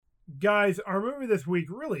Guys, our movie this week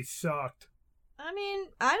really sucked. I mean,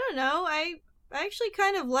 I don't know. I actually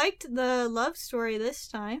kind of liked the love story this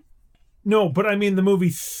time. No, but I mean the movie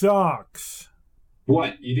sucks.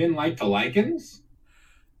 What, you didn't like the Lycans?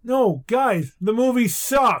 No, guys, the movie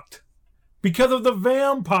sucked. Because of the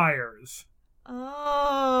vampires.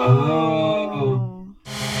 Oh.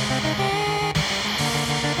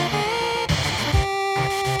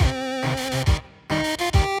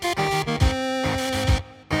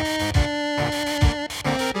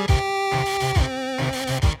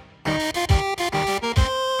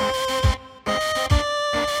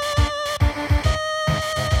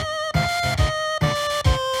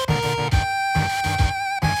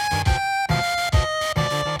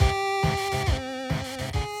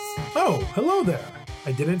 Oh, hello there.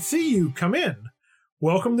 I didn't see you. Come in.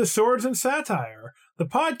 Welcome to Swords and Satire, the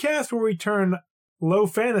podcast where we turn low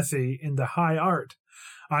fantasy into high art.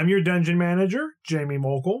 I'm your dungeon manager, Jamie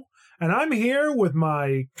Mokel, and I'm here with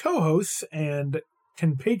my co-hosts and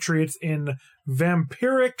compatriots in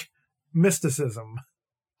vampiric mysticism.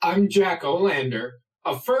 I'm Jack Olander,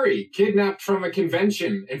 a furry kidnapped from a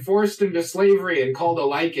convention and forced into slavery and called a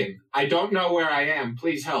Lycan. I don't know where I am.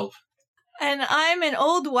 Please help. And I'm an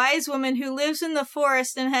old wise woman who lives in the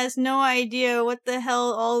forest and has no idea what the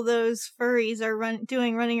hell all those furries are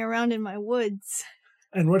running around in my woods.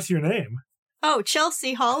 And what's your name? Oh,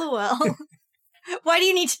 Chelsea Hollowell. Why do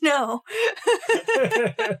you need to know?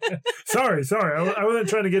 Sorry. I wasn't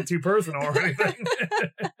trying to get too personal or anything.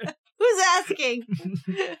 Who's asking?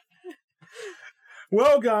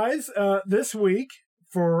 Well, guys, this week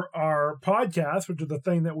for our podcast, which is the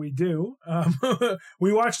thing that we do,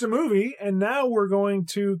 we watched a movie, and now we're going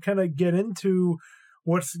to kind of get into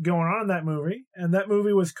what's going on in that movie. And that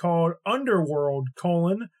movie was called Underworld: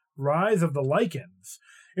 Rise of the Lycans.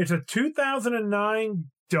 It's a 2009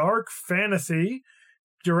 dark fantasy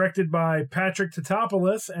directed by Patrick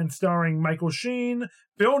Tatopoulos and starring Michael Sheen,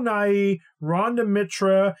 Bill Nighy, Rhonda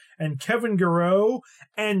Mitra, and Kevin Garreau,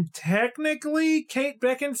 and technically Kate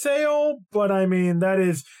Beckinsale, but I mean, that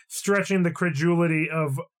is stretching the credulity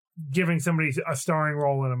of giving somebody a starring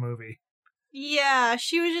role in a movie. Yeah,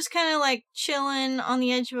 she was just kind of like chilling on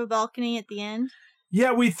the edge of a balcony at the end.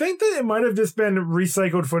 Yeah, we think that it might have just been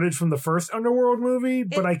recycled footage from the first Underworld movie,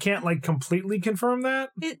 but I can't completely confirm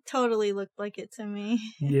that. It totally looked like it to me.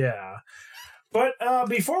 Yeah. But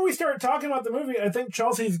before we start talking about the movie, I think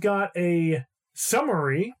Chelsea's got a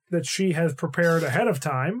summary that she has prepared ahead of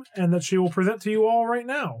time and that she will present to you all right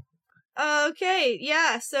now. Okay,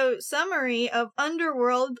 yeah, so summary of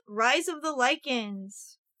Underworld: Rise of the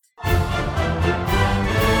Lycans.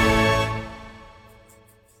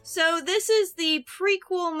 So this is the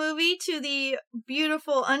prequel movie to the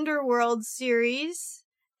beautiful Underworld series,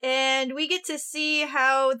 and we get to see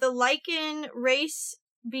how the Lycan race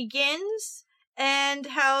begins and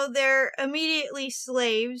how they're immediately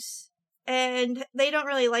slaves, and they don't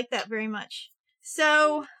really like that very much.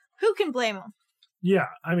 So, who can blame them? Yeah,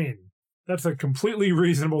 I mean, that's a completely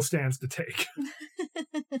reasonable stance to take.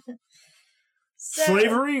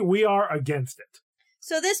 Slavery, we are against it.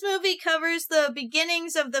 So this movie covers the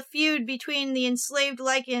beginnings of the feud between the enslaved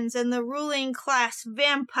Lycans and the ruling class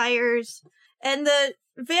vampires. And the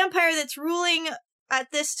vampire that's ruling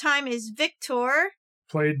at this time is Victor.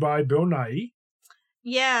 Played by Bill Nighy.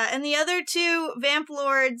 Yeah, and the other two vamp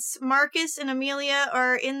lords, Marcus and Amelia,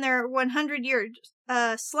 are in their 100-year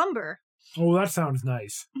slumber. Oh, that sounds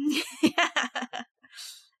nice. Yeah.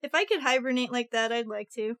 If I could hibernate like that, I'd like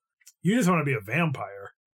to. You just want to be a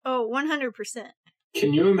vampire. Oh, 100%.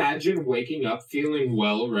 Can you imagine waking up feeling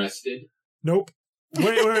well-rested? Nope.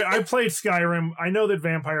 Wait, I played Skyrim. I know that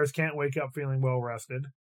vampires can't wake up feeling well-rested.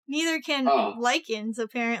 Neither can Lycans,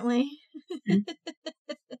 apparently.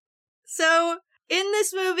 So, in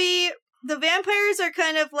this movie, the vampires are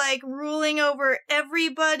kind of like ruling over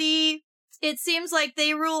everybody. It seems like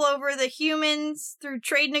they rule over the humans through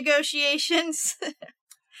trade negotiations.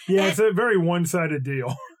 Yeah, it's a very one-sided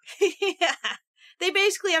deal. Yeah. They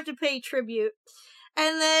basically have to pay tribute.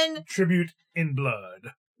 And then... Tribute in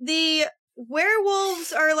blood. The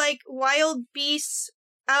werewolves are like wild beasts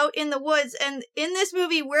out in the woods. And in this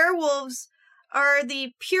movie, werewolves are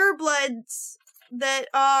the purebloods that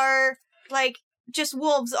are like just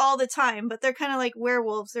wolves all the time. But they're kind of like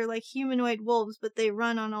werewolves. They're like humanoid wolves, but they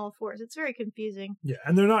run on all fours. It's very confusing. Yeah,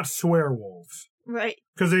 and they're not swear wolves. Right.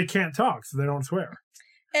 Because they can't talk, so they don't swear.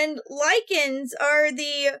 And Lycans are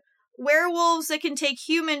the werewolves that can take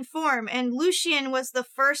human form, and Lucian was the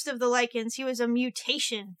first of the Lycans. He was a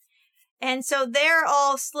mutation. And so they're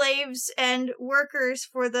all slaves and workers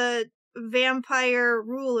for the vampire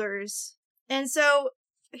rulers. And so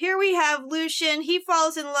here we have Lucian. He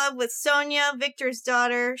falls in love with Sonia, Victor's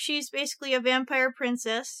daughter. She's basically a vampire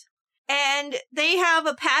princess. And they have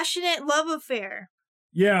a passionate love affair.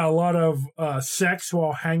 Yeah, a lot of sex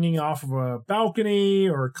while hanging off of a balcony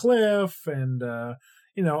or a cliff and,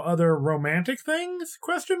 other romantic things,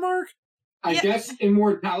 question mark? I guess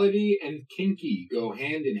immortality and kinky go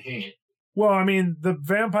hand in hand. Well, I mean, the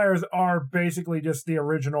vampires are basically just the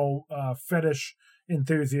original fetish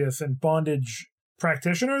enthusiasts and bondage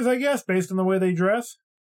practitioners, I guess, based on the way they dress.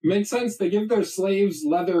 Makes sense. They give their slaves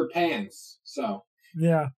leather pants, so.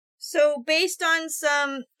 Yeah. So, based on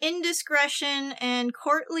some indiscretion and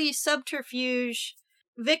courtly subterfuge,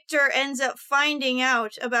 Victor ends up finding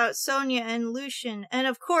out about Sonia and Lucian. And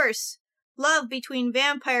of course, love between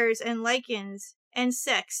vampires and lycans, and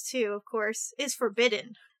sex too, of course, is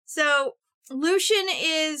forbidden. So, Lucian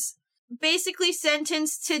is basically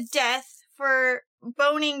sentenced to death for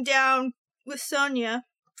boning down with Sonia.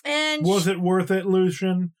 And was it worth it,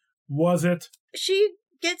 Lucian? Was it? She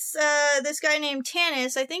gets this guy named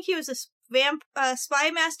Tanis. I think he was a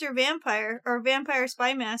spy master vampire, or vampire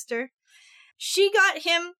spy master. She got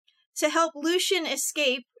him to help Lucian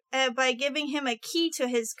escape by giving him a key to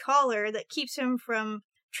his collar that keeps him from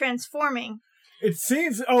transforming. It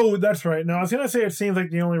seems... Oh, that's right. No, I was going to say it seems like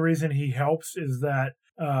the only reason he helps is that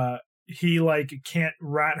he, can't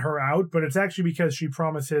rat her out, but it's actually because she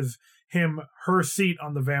promises him her seat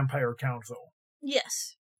on the vampire council.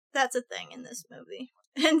 Yes, that's a thing in this movie.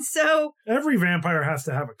 And so... Every vampire has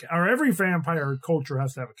to have every vampire culture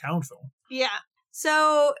has to have a council. Yeah.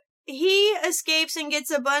 So he escapes and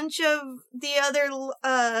gets a bunch of the other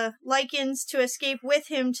lycans to escape with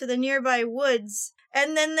him to the nearby woods.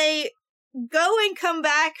 And then they go and come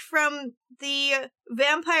back from the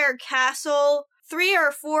vampire castle 3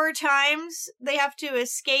 or 4 times. They have to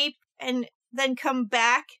escape and then come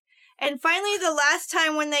back. And finally, the last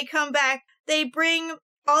time when they come back, they bring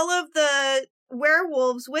all of the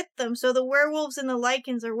werewolves with them. So the werewolves and the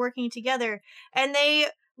lycans are working together. And they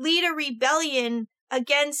lead a rebellion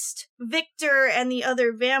against Victor and the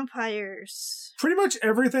other vampires. Pretty much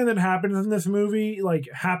everything that happens in this movie,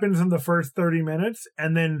 happens in the first 30 minutes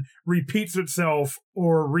and then repeats itself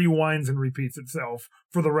or rewinds and repeats itself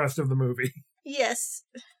for the rest of the movie. Yes.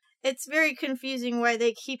 It's very confusing why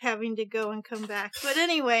they keep having to go and come back. But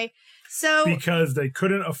anyway, so... Because they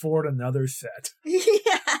couldn't afford another set.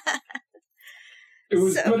 Yeah. It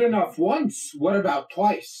was good enough once. What about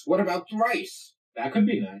twice? What about thrice? That could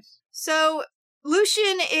be nice. So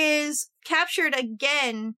Lucian is captured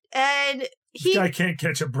again, and this guy can't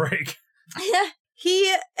catch a break.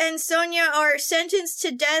 He and Sonia are sentenced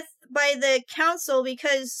to death by the council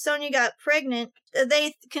because Sonia got pregnant.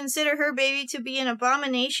 They consider her baby to be an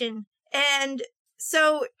abomination. And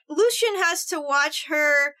so Lucian has to watch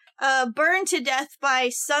her burn to death by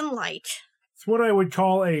sunlight. It's what I would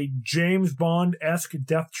call a James Bond-esque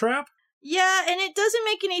death trap. Yeah, and it doesn't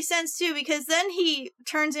make any sense, too, because then he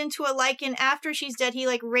turns into a lycan after she's dead. He,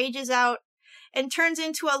 rages out and turns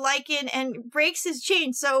into a lycan and breaks his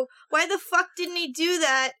chain. So why the fuck didn't he do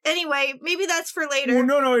that? Anyway, maybe that's for later. Well,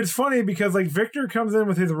 no, it's funny because, Victor comes in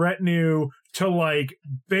with his retinue to,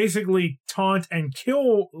 basically taunt and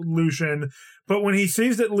kill Lucian. But when he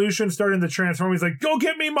sees that Lucian's starting to transform, he's like, go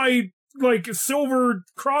get me my... silver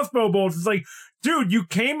crossbow bolts. It's like, dude, you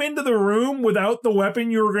came into the room without the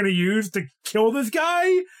weapon you were going to use to kill this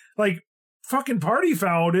guy? Fucking party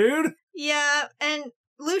foul, dude. Yeah, and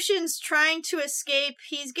Lucian's trying to escape.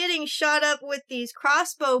 He's getting shot up with these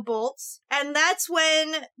crossbow bolts. And that's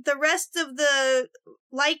when the rest of the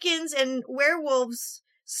lycans and werewolves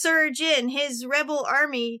surge in. His rebel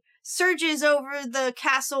army surges over the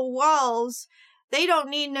castle walls. They don't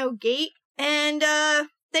need no gate. And,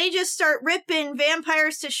 they just start ripping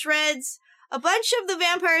vampires to shreds. A bunch of the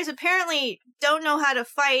vampires apparently don't know how to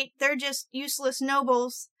fight. They're just useless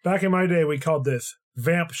nobles. Back in my day, we called this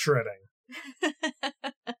vamp shredding.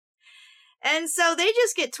 And so they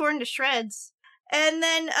just get torn to shreds. And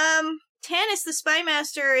then Tanis, the spy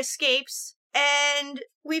master, escapes. And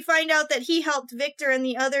we find out that he helped Victor and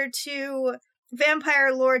the other 2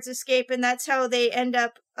 vampire lords escape. And that's how they end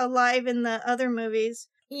up alive in the other movies.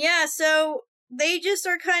 Yeah, so... they just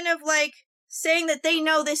are kind of saying that they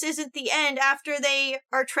know this isn't the end after they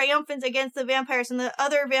are triumphant against the vampires and the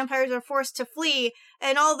other vampires are forced to flee.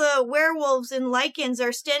 And all the werewolves and lycans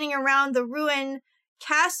are standing around the ruined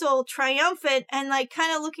castle triumphant and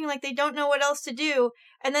kind of looking like they don't know what else to do.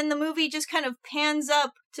 And then the movie just kind of pans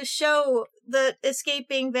up to show the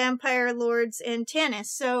escaping vampire lords and Tanis.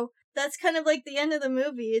 So that's kind of the end of the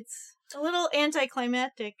movie. A little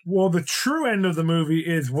anticlimactic. Well, the true end of the movie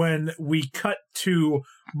is when we cut to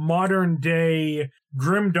modern day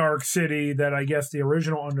grimdark city that I guess the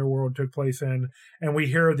original Underworld took place in, and we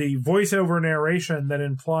hear the voiceover narration that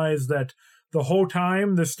implies that the whole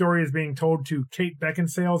time the story is being told to Kate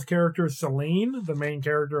Beckinsale's character Selene, the main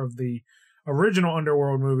character of the original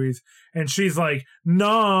Underworld movies, and she's like,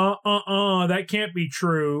 nah, that can't be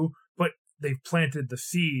true, but they've planted the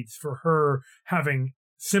seeds for her having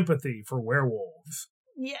sympathy for werewolves.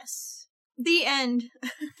 Yes. The end.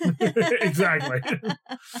 Exactly.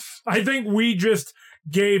 I think we just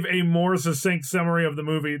gave a more succinct summary of the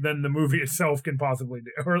movie than the movie itself can possibly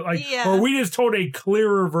do. Or we just told a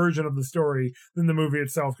clearer version of the story than the movie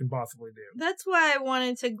itself can possibly do. That's why I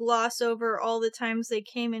wanted to gloss over all the times they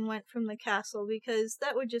came and went from the castle, because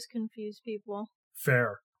that would just confuse people.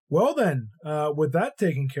 Fair. Well then, with that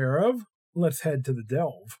taken care of, let's head to the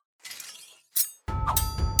delve.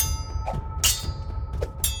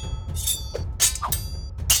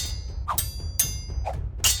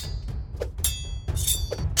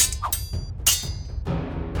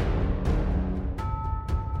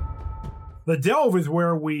 The delve is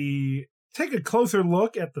where we take a closer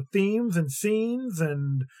look at the themes and scenes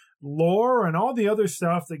and lore and all the other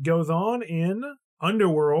stuff that goes on in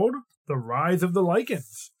Underworld, The Rise of the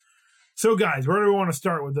Lycans. So guys, where do we want to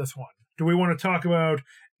start with this one? Do we want to talk about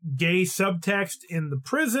gay subtext in the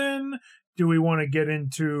prison? Do we want to get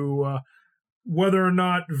into whether or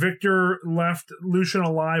not Victor left Lucian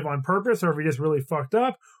alive on purpose or if he just really fucked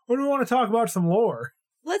up? Or do we want to talk about some lore?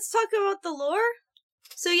 Let's talk about the lore.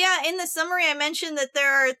 So yeah, in the summary I mentioned that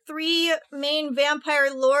there are 3 main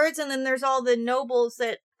vampire lords, and then there's all the nobles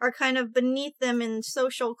that are kind of beneath them in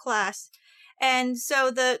social class. And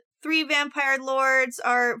so the 3 vampire lords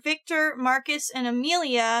are Victor, Marcus, and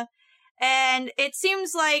Amelia, and it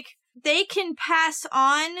seems like they can pass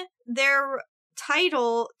on their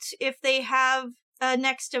title if they have a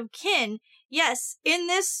next of kin. Yes, in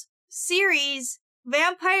this series,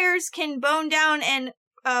 vampires can bone down and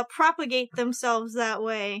propagate themselves that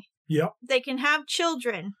way. Yep. They can have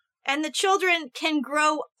children, and the children can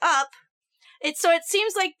grow up. So it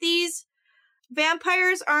seems like these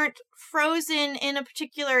vampires aren't frozen in a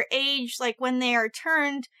particular age, like when they are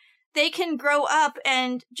turned. They can grow up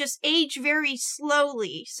and just age very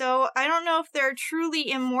slowly. So I don't know if they're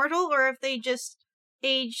truly immortal or if they just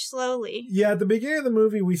age slowly. Yeah, at the beginning of the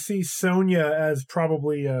movie, we see Sonia as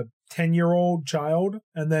probably a 10-year-old child,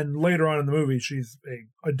 and then later on in the movie she's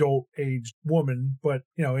a adult-aged woman, but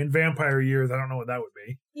in vampire years I don't know what that would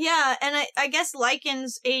be. Yeah, and I guess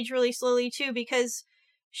Lycans age really slowly too, because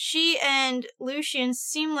she and Lucian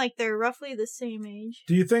seem like they're roughly the same age.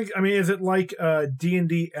 Do you think, is it like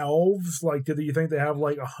D&D elves? Like, do you think they have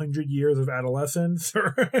like 100 years of adolescence?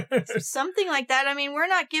 Or something like that. We're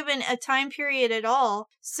not given a time period at all,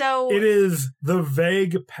 so it is the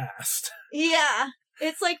vague past. Yeah.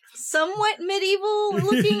 It's like somewhat medieval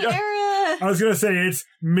looking era. I was going to say it's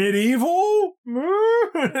medieval?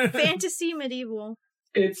 Fantasy medieval.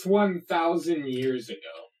 It's 1,000 years ago.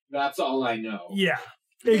 That's all I know. Yeah,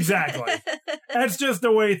 exactly. That's just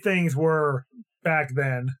the way things were back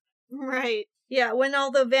then. Right. Yeah, when all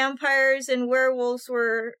the vampires and werewolves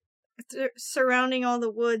were surrounding all the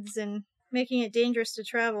woods and making it dangerous to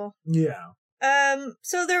travel. Yeah.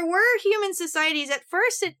 So there were human societies. At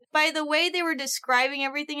first, by the way they were describing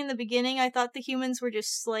everything in the beginning, I thought the humans were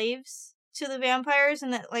just slaves to the vampires,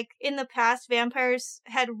 and that, like, in the past, vampires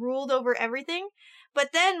had ruled over everything. But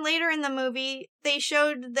then later in the movie, they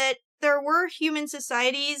showed that there were human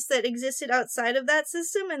societies that existed outside of that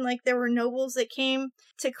system, and, like, there were nobles that came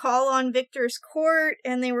to call on Victor's court,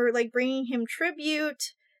 and they were, like, bringing him tribute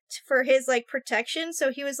for his, like, protection.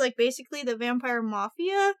 So he was, like, basically the vampire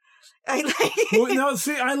mafia.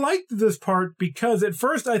 I liked this part because at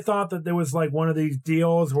first I thought that there was like one of these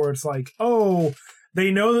deals where it's like, oh,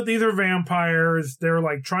 they know that these are vampires. They're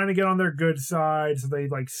like trying to get on their good side. So they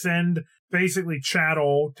like send basically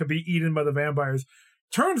chattel to be eaten by the vampires.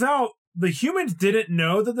 Turns out the humans didn't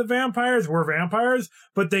know that the vampires were vampires,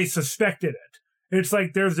 but they suspected it. It's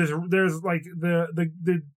like there's like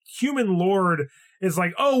the human lord is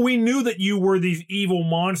like, oh, we knew that you were these evil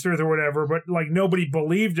monsters or whatever, but like nobody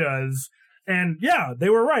believed us. And yeah, they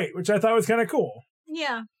were right, which I thought was kind of cool.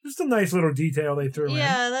 Yeah. Just a nice little detail they threw in.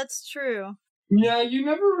 Yeah, that's true. Yeah, you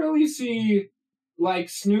never really see like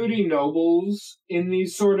snooty nobles in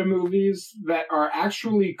these sort of movies that are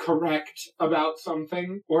actually correct about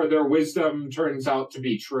something, or their wisdom turns out to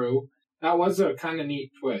be true. That was a kind of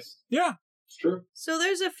neat twist. Yeah. It's true. So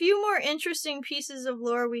there's a few more interesting pieces of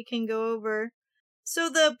lore we can go over. So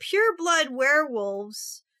the pureblood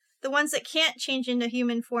werewolves, the ones that can't change into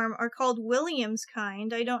human form are called William's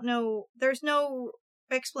kind. I don't know. There's no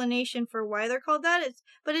explanation for why they're called that.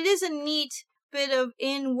 But it is a neat bit of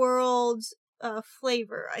in-world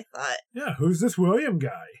flavor, I thought. Yeah, who's this William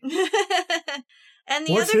guy? And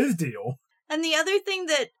What's his deal? And the other thing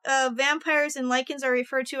that vampires and lycans are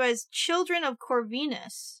referred to as children of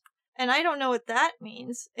Corvinus. And I don't know what that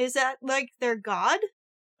means. Is that like their god?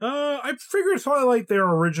 I figure it's probably like their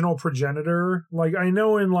original progenitor. Like, I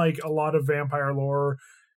know in like a lot of vampire lore,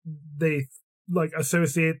 they like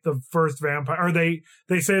associate the first vampire, or they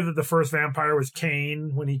say that the first vampire was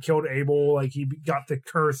Cain when he killed Abel. Like, he got the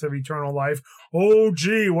curse of eternal life. Oh,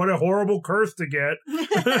 gee, what a horrible curse to get.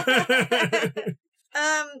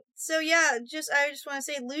 So yeah, I just want to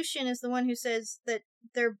say Lucian is the one who says that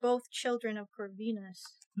they're both children of Corvinus.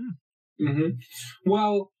 Mm-hmm.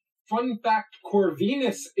 Well, fun fact,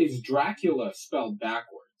 Corvinus is Dracula spelled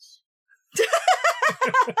backwards.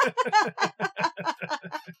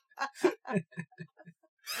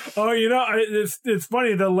 Oh, it's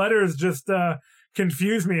funny. The letters just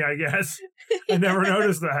confuse me, I guess. I never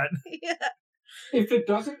noticed that. Yeah. If it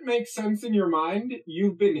doesn't make sense in your mind,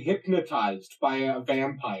 you've been hypnotized by a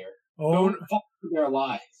vampire. Oh, don't fall for their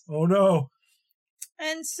lies. Oh, no.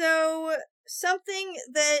 And so something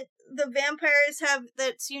that the vampires have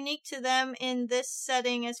that's unique to them in this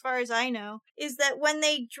setting, as far as I know, is that when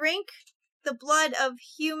they drink the blood of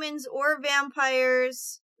humans or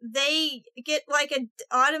vampires, they get like an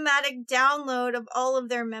automatic download of all of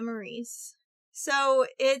their memories. So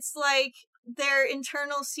it's like their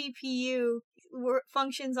internal CPU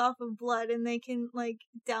functions off of blood, and they can like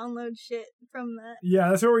download shit from that. Yeah,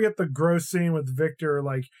 that's where we get the gross scene with Victor,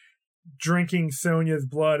 like drinking Sonia's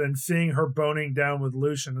blood and seeing her boning down with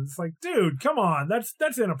Lucian. It's like, dude, come on, that's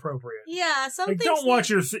inappropriate. Yeah, something. Like,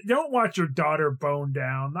 don't watch your daughter bone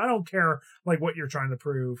down. I don't care like what you're trying to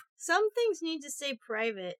prove. Some things need to stay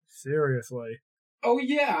private. Seriously. Oh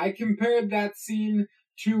yeah, I compared that scene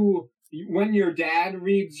to when your dad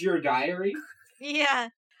reads your diary.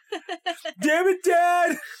 Yeah. Damn it,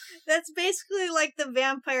 Dad! That's basically like the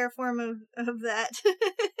vampire form of that.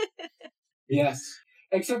 Yes.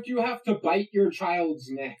 Except you have to bite your child's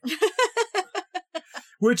neck.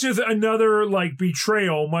 Which is another, like,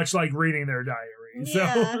 betrayal, much like reading their diary.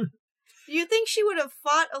 Yeah. So, you think she would have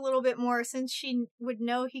fought a little bit more since she would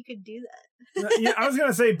know he could do that. yeah, I was going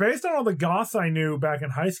to say, based on all the goths I knew back in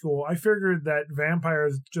high school, I figured that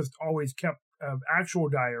vampires just always kept an actual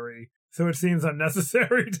diary. So it seems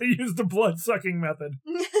unnecessary to use the blood-sucking method.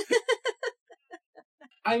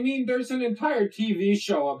 I mean, there's an entire TV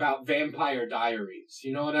show about vampire diaries.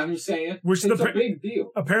 You know what I'm saying? Which it's a big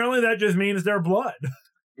deal. Apparently that just means they're blood.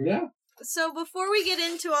 Yeah. So before we get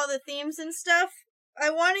into all the themes and stuff, I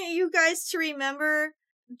wanted you guys to remember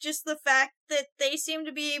just the fact that they seem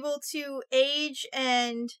to be able to age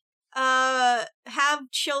and have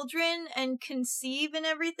children and conceive and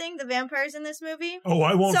everything, the vampires in this movie. Oh,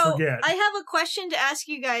 I won't forget. I have a question to ask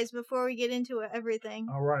you guys before we get into everything.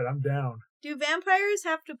 All right, I'm down. Do vampires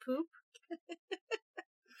have to poop?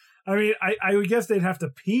 I mean, I would guess they'd have to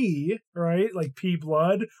pee, right? Like pee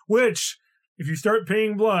blood, which, if you start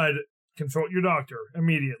peeing blood, consult your doctor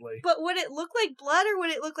immediately. But would it look like blood, or would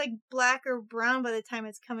it look like black or brown by the time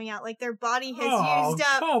it's coming out? Like their body has used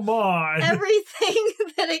up come on. everything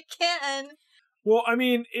that it can. Well, I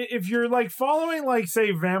mean, if you're like following, like, say,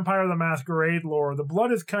 Vampire the Masquerade lore, the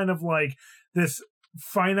blood is kind of like this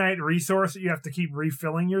finite resource that you have to keep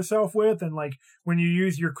refilling yourself with. And like when you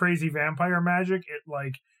use your crazy vampire magic, it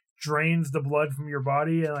like drains the blood from your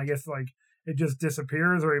body. And I guess like it just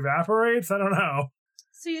disappears or evaporates. I don't know.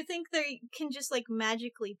 So you think they can just like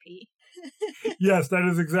magically pee? Yes, that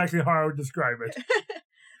is exactly how I would describe it.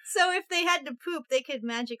 So if they had to poop, they could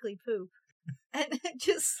magically poop. And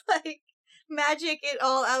just like magic it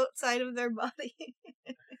all outside of their body.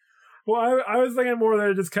 Well, I was thinking more that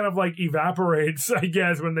it just kind of like evaporates, I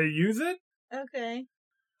guess, when they use it. Okay.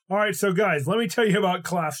 All right, so guys, let me tell you about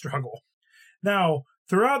class struggle. Now,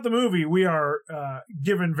 throughout the movie, we are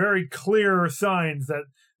given very clear signs that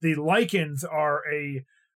the Lycans are a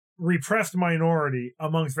repressed minority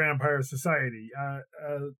amongst vampire society.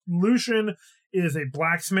 Lucian is a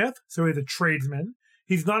blacksmith, so he's a tradesman.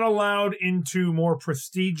 He's not allowed into more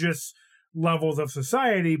prestigious levels of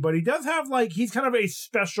society, but he does have, like, he's kind of a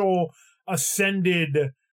special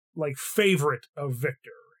ascended, like, favorite of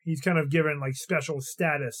Victor. He's kind of given, like, special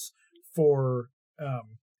status for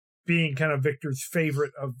being kind of Victor's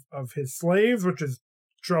favorite of his slaves, which is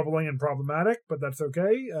troubling and problematic, but that's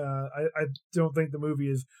okay. I don't think the movie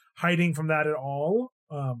is hiding from that at all.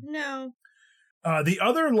 No. The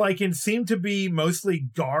other Lycans seem to be mostly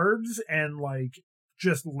guards and, like,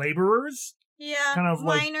 just laborers. Yeah, kind of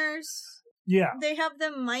miners. Yeah. They have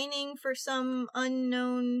them mining for some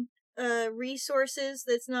unknown resources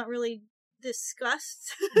that's not really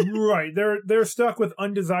discussed. Right. They're stuck with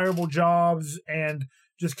undesirable jobs and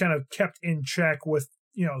just kind of kept in check with,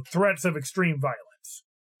 threats of extreme violence.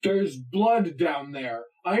 There's blood down there.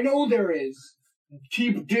 I know there is.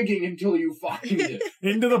 Keep digging until you find it.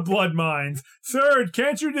 Into the blood mines. Sir,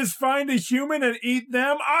 can't you just find a human and eat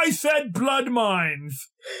them? I said blood mines.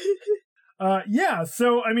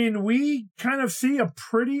 So, we kind of see a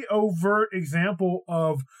pretty overt example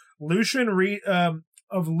of Lucian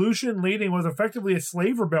leading was effectively a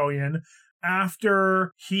slave rebellion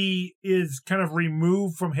after he is kind of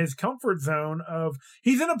removed from his comfort zone of,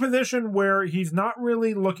 he's in a position where he's not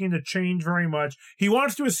really looking to change very much. He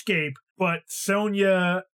wants to escape, but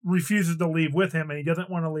Sonya refuses to leave with him, and he doesn't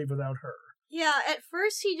want to leave without her. Yeah, at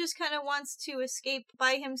first he just kind of wants to escape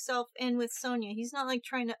by himself and with Sonya. He's not like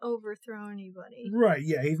trying to overthrow anybody. Right,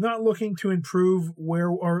 yeah. He's not looking to improve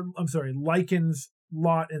Lycan's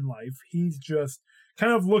lot in life. He's just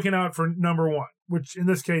kind of looking out for number one, which in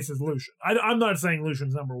this case is Lucian. I'm not saying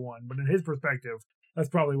Lucian's number one, but in his perspective, that's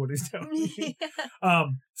probably what he's doing. Yeah.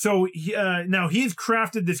 So now he's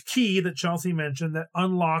crafted this key that Chelsea mentioned that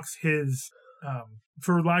unlocks his,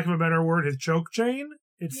 for lack of a better word, his choke chain.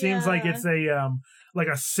 It seems like it's a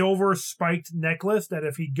silver spiked necklace that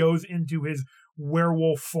if he goes into his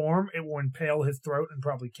werewolf form, it will impale his throat and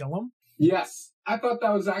probably kill him. Yes, I thought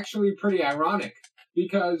that was actually pretty ironic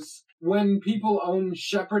because when people own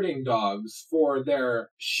shepherding dogs for their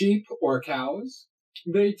sheep or cows,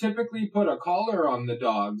 they typically put a collar on the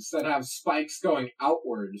dogs that have spikes going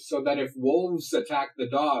outward so that if wolves attack the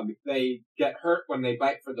dog, they get hurt when they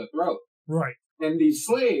bite for the throat. Right. And these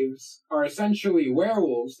slaves are essentially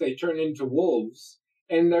werewolves. They turn into wolves,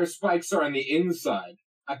 and their spikes are on the inside.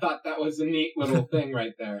 I thought that was a neat little thing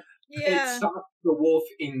right there. Yeah. It stops the wolf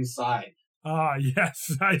inside. Ah,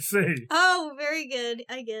 yes, I see. Oh, very good.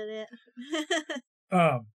 I get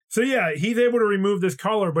it. So yeah, he's able to remove this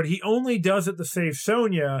collar, but he only does it to save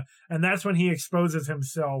Sonya, and that's when he exposes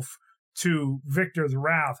himself to Victor's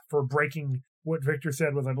wrath for breaking what Victor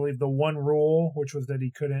said was, I believe, the one rule, which was that he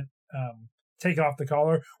couldn't take off the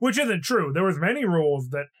collar, which isn't true. There was many rules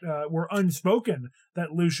that were unspoken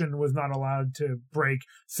that Lucian was not allowed to break,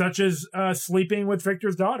 such as sleeping with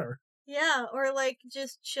Victor's daughter. Yeah, or like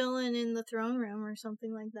just chilling in the throne room or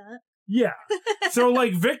something like that. Yeah. So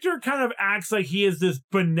like Victor kind of acts like he is this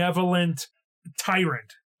benevolent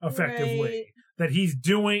tyrant, effectively. Right. That he's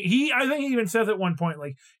doing, I think he even says at one point,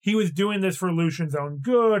 like, he was doing this for Lucian's own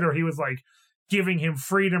good, or he was like giving him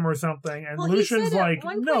freedom or something. And Well, Lucian's like,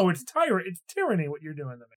 no, point, it's tyranny what you're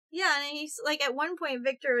doing to me. Yeah, and he's like, at one point,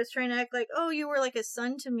 Victor was trying to act like, oh, you were like a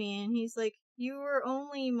son to me. And he's like, you were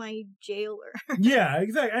only my jailer. Yeah,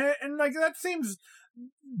 exactly. And like, that seems,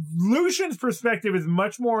 Lucian's perspective is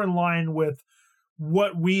much more in line with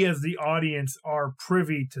what we as the audience are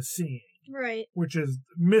privy to seeing. Right. Which is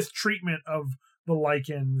mistreatment of the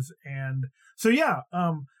Lycans. And so, yeah,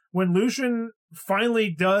 when Lucian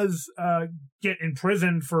finally does get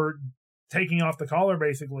imprisoned for taking off the collar,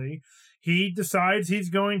 basically, he decides he's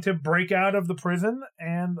going to break out of the prison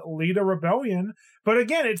and lead a rebellion. But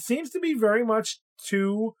again, it seems to be very much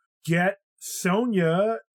to get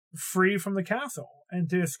Sonya free from the castle and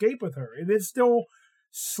to escape with her. It is still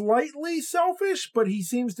slightly selfish, but he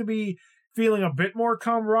seems to be feeling a bit more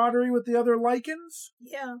camaraderie with the other Lycans.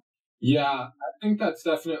 Yeah. Yeah, I think that's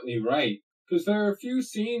definitely right. Because there are a few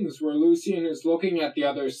scenes where Lucian is looking at the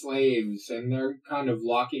other slaves and they're kind of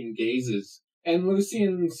locking gazes. And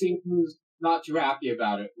Lucian seems not too happy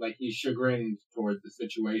about it, like he's chagrined toward the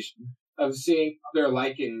situation of seeing other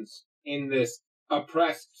Lycans in this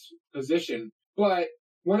oppressed position. But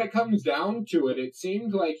when it comes down to it, it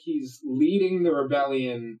seems like he's leading the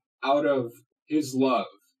rebellion out of his love,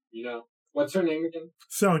 you know? What's her name again?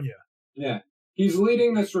 Sonya. Yeah. He's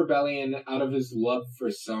leading this rebellion out of his love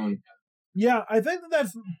for Sonya. Yeah, I think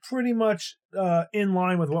that's pretty much in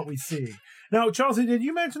line with what we see. Now, Chelsea, did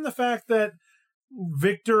you mention the fact that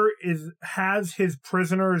Victor has his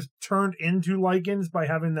prisoners turned into Lycans by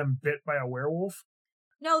having them bit by a werewolf?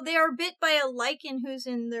 No, they are bit by a Lycan who's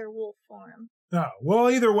in their wolf form. Oh, well,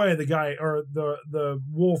 either way, the guy or the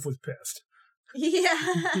wolf was pissed.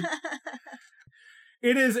 Yeah.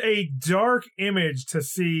 It is a dark image to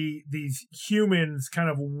see these humans kind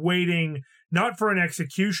of waiting, not for an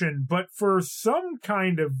execution, but for some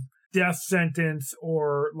kind of death sentence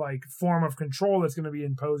or like form of control that's going to be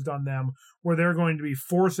imposed on them, where they're going to be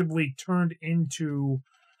forcibly turned into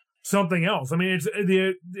something else. I mean, it's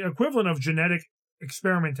the equivalent of genetic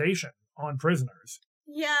experimentation on prisoners.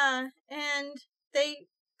 Yeah, and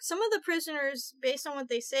some of the prisoners, based on what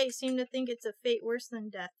they say, seem to think it's a fate worse than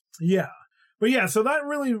death. Yeah. But yeah, so that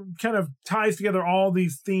really kind of ties together all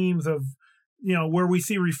these themes of, where we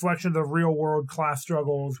see reflections of real world class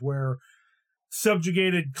struggles, where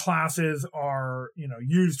subjugated classes are,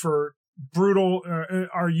 used for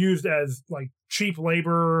are used as like cheap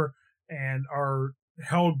labor and are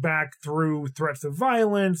held back through threats of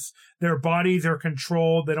violence. Their bodies are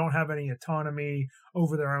controlled. They don't have any autonomy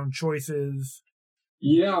over their own choices.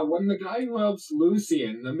 Yeah, when the guy who helps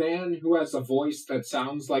Lucian, the man who has a voice that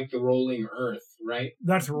sounds like the rolling earth, right?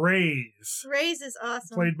 That's Reyes. Reyes is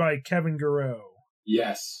awesome. Played by Kevin Garreau.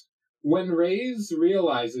 Yes. When Reyes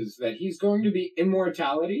realizes that he's going to be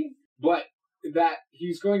immortality, but that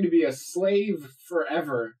he's going to be a slave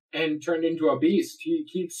forever and turned into a beast, he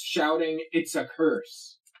keeps shouting, "It's a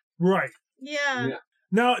curse." Right. Yeah.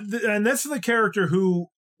 Now, and this is the character who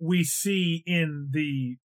we see in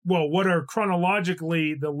what are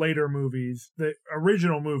chronologically the later movies, the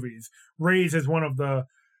original movies. Reyes is one of the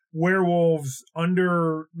werewolves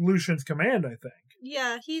under Lucian's command, I think.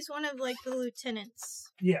 Yeah, he's one of like the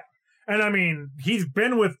lieutenants. Yeah. And I mean, he's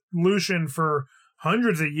been with Lucian for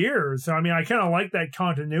hundreds of years. So, I mean, I kind of like that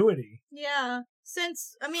continuity. Yeah.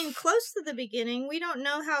 Since, close to the beginning, we don't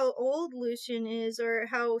know how old Lucian is or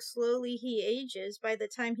how slowly he ages by the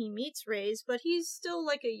time he meets Reyes, but he's still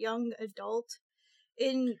like a young adult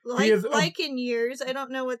in Lycan years. I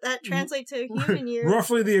don't know what that translates to human years.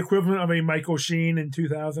 Roughly the equivalent of a Michael Sheen in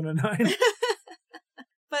 2009.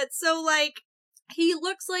 But so, he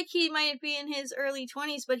looks like he might be in his early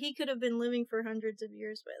 20s, but he could have been living for hundreds of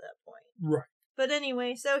years by that point. Right. But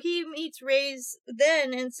anyway, so he meets Reyes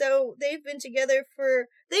then, and so they've been together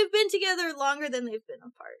longer than they've been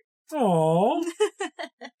apart. Aww.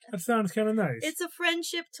 That sounds kind of nice. It's a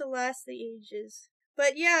friendship to last the ages.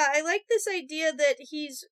 But yeah, I like this idea that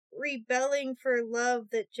he's rebelling for love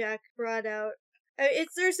that Jack brought out.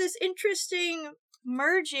 There's this interesting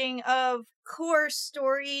merging of core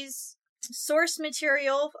stories, source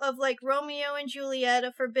material of like Romeo and Juliet,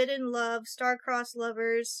 A Forbidden Love, Star-Crossed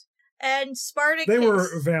Lovers, and Spartacus. They were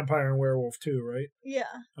vampire and werewolf too, right? Yeah.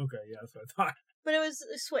 Okay, yeah, that's what I thought. But it was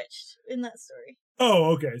switched in that story. Oh,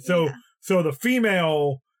 okay. So the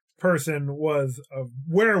female person was a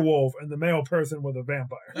werewolf and the male person was a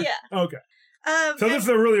vampire. Yeah. Okay. So this is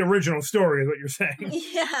a really original story, is what you're saying.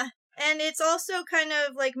 Yeah. And it's also kind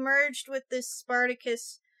of like merged with this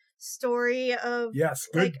Spartacus story of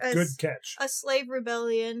good catch. A slave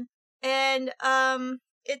rebellion. And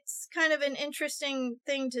it's kind of an interesting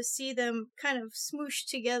thing to see them kind of smooshed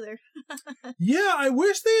together. Yeah, I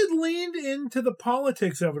wish they had leaned into the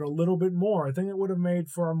politics of it a little bit more. I think it would have made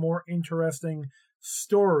for a more interesting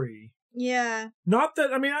story. Yeah. Not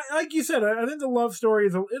that, like you said, I think the love story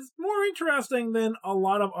is more interesting than a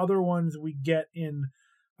lot of other ones we get in,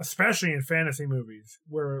 especially in fantasy movies,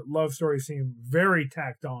 where love stories seem very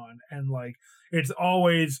tacked on and like it's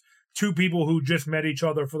always two people who just met each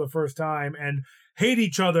other for the first time and hate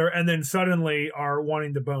each other and then suddenly are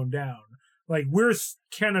wanting to bone down. Like we're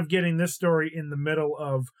kind of getting this story in the middle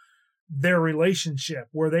of their relationship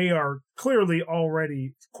where they are clearly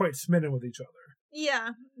already quite smitten with each other. Yeah,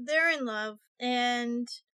 they're in love and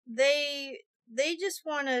they just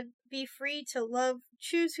want to be free to love,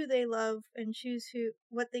 choose who they love and choose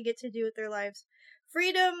what they get to do with their lives.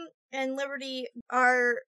 Freedom and liberty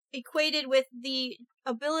are equated with the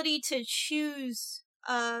ability to choose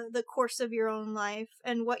the course of your own life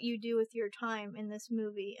and what you do with your time in this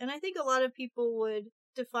movie. And I think a lot of people would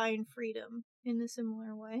define freedom in a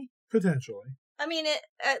similar way. Potentially.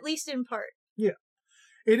 At least in part. Yeah.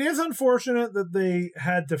 It is unfortunate that they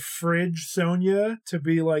had to fridge Sonia to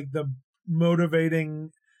be like the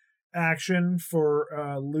motivating action for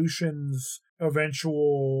Lucian's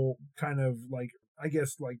eventual kind of like, I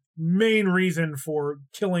guess, like main reason for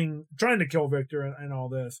trying to kill Victor and all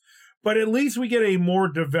this. But at least we get a more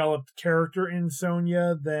developed character in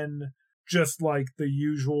Sonia than just like the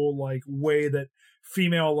usual like way that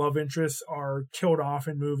female love interests are killed off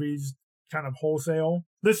in movies kind of wholesale.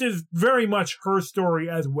 This is very much her story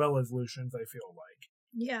as well as Lucian's, I feel like.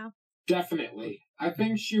 Yeah. Definitely. I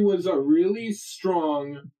think she was a really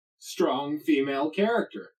strong female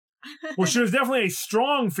character. Well, she was definitely a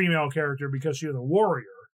strong female character because she was a warrior.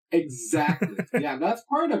 Exactly. Yeah, that's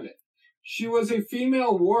part of it. She was a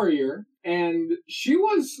female warrior, and she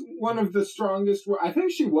was one of the strongest. I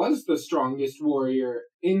think she was the strongest warrior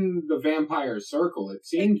in the vampire circle. It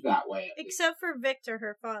seemed that way. Except for Victor,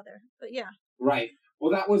 her father. But yeah. Right.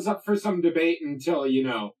 Well, that was up for some debate until,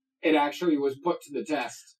 it actually was put to the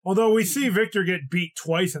test. Although we see Victor get beat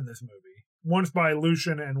twice in this movie. Once by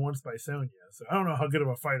Lucian and once by Sonia. So I don't know how good of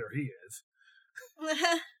a fighter he is.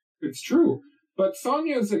 It's true. But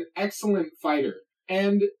Sonya's an excellent fighter.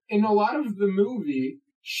 And in a lot of the movie,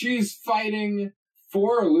 she's fighting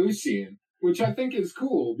for Lucian, which I think is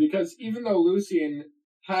cool, because even though Lucian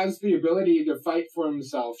has the ability to fight for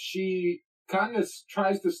himself, she kind of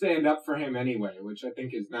tries to stand up for him anyway, which I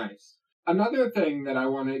think is nice. Another thing that I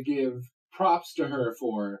want to give props to her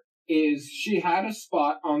for is she had a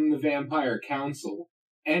spot on the Vampire Council,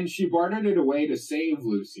 and she bartered it away to save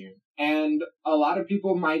Lucian. And a lot of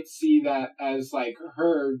people might see that as like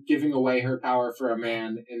her giving away her power for a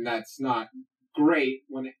man, and that's not great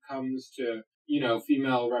when it comes to,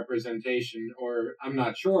 female representation, or I'm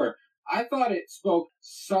not sure. I thought it spoke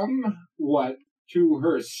somewhat to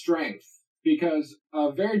her strength, because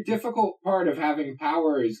a very difficult part of having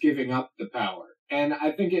power is giving up the power. And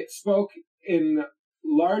I think it spoke in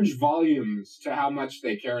large volumes to how much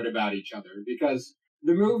they cared about each other, because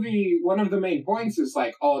the movie, one of the main points is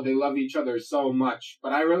like, oh, they love each other so much.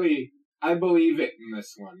 But I believe it in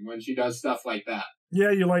this one when she does stuff like that.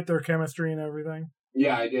 Yeah, you like their chemistry and everything?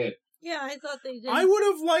 Yeah, I did. Yeah, I thought they did. I would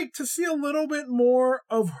have liked to see a little bit more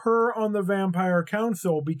of her on the Vampire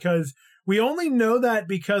Council, because we only know that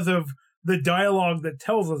because of the dialogue that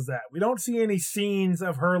tells us that. We don't see any scenes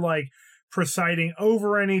of her, like, presiding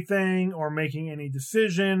over anything or making any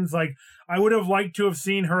decisions. Like, I would have liked to have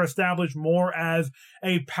seen her established more as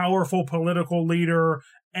a powerful political leader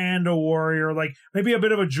and a warrior, like maybe a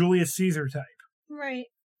bit of a Julius Caesar type. Right.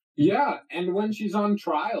 Yeah, and when she's on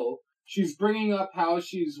trial, she's bringing up how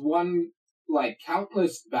she's won like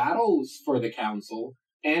countless battles for the council,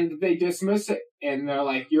 and they dismiss it, and they're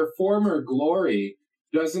like, your former glory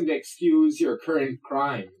doesn't excuse your current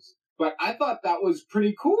crimes. But I thought that was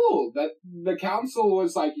pretty cool, that the council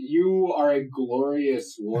was like, you are a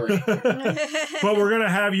glorious warrior. But we're going to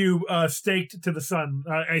have you staked to the sun,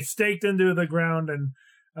 staked into the ground and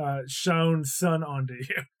shown sun onto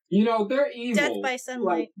you. They're evil. Death by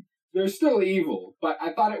sunlight. Like, they're still evil, but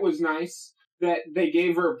I thought it was nice that they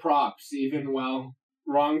gave her props even while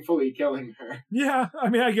wrongfully killing her. Yeah, I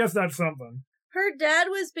mean, I guess that's something. Her dad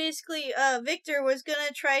was basically, Victor was going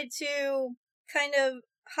to try to kind of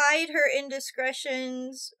hide her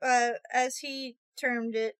indiscretions, as he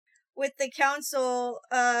termed it, with the council.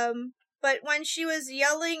 But when she was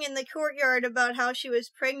yelling in the courtyard about how she was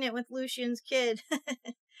pregnant with Lucian's kid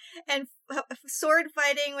and sword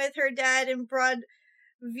fighting with her dad in broad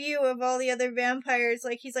view of all the other vampires,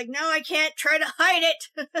 like he's like, no, I can't try to hide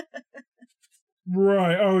it.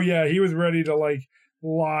 Right. Oh yeah, he was ready to like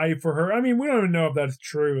lie for her. I mean, we don't even know if that's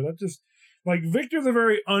true. That just like Victor's a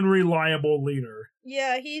very unreliable leader.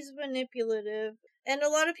 Yeah, he's manipulative. And a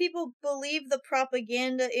lot of people believe the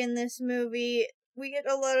propaganda in this movie. We get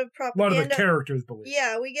a lot of propaganda. A lot of the characters believe.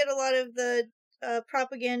 Yeah, we get a lot of the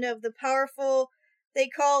propaganda of the powerful. They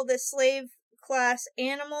call the slave class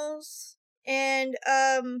animals. And,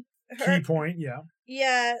 Key point, yeah.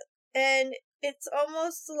 Yeah, and it's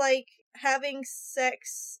almost like having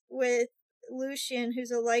sex with Lucian, who's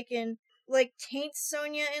a Lycan, like taints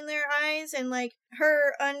Sonya in their eyes, and like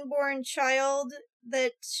her unborn child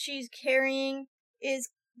that she's carrying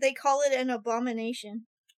they call it an abomination.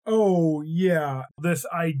 Oh, yeah. This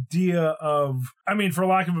idea of, I mean, for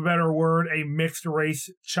lack of a better word, a mixed race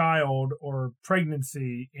child or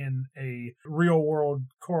pregnancy in a real world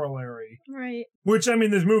corollary. Right. Which, I mean,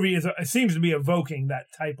 this movie seems to be evoking that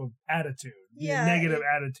type of attitude. Yeah. Negative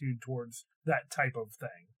attitude towards that type of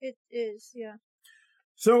thing. It is, yeah.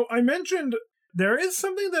 So I mentioned there is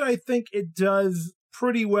something that I think it does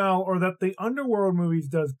pretty well, or that the Underworld movies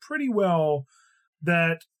does pretty well,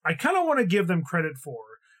 that I kind of want to give them credit for.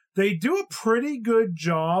 They do a pretty good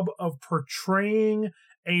job of portraying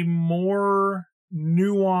a more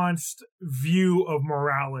nuanced view of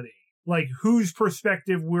morality. Like whose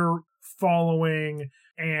perspective we're following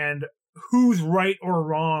and who's right or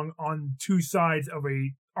wrong on two sides of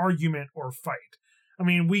a argument or fight. I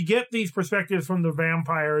mean, we get these perspectives from the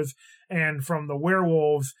vampires and from the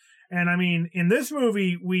werewolves. And I mean, in this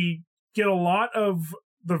movie, we get a lot of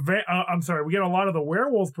we get a lot of the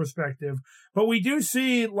werewolf perspective, but we do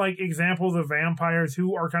see like examples of vampires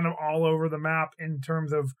who are kind of all over the map in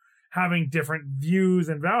terms of having different views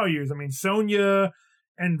and values. I mean, Sonya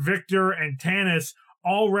and Victor and Tanis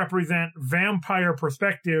all represent vampire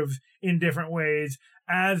perspectives in different ways,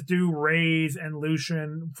 as do Raze and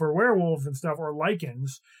Lucian for werewolves and stuff, or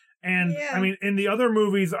Lycans. And yeah. I mean, in the other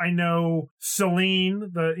movies, I know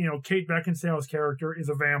Celine, Kate Beckinsale's character, is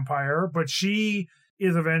a vampire, but she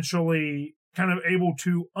is eventually kind of able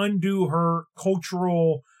to undo her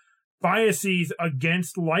cultural biases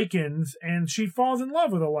against Lycans, and she falls in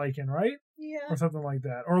love with a Lycan, right? Yeah. Or something like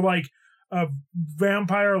that. Or like a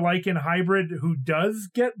vampire Lycan hybrid who does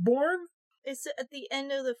get born? It's at the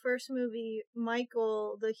end of the first movie,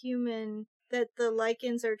 Michael, the human that the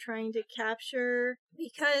Lycans are trying to capture,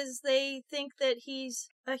 because they think that he's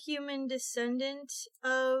a human descendant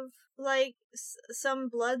of like some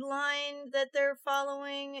bloodline that they're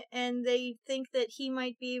following, and they think that he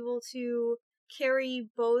might be able to carry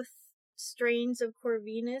both strains of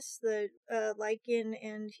Corvinus, the Lycan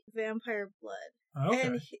and vampire blood.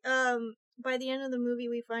 Okay. And by the end of the movie,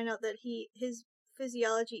 we find out that his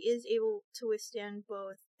physiology is able to withstand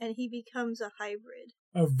both, and he becomes a hybrid.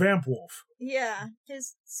 A vamp wolf. Yeah,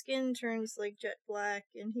 his skin turns like jet black,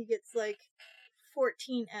 and he gets like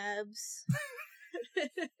 14 abs.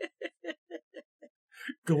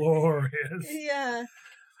 Glorious. Yeah.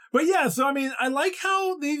 But yeah, so I mean, I like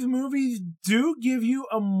how these movies do give you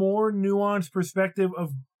a more nuanced perspective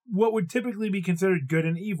of what would typically be considered good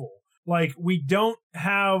and evil. Like, we don't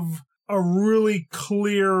have a really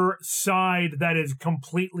clear side that is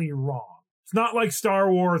completely wrong. It's not like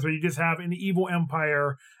Star Wars where you just have an evil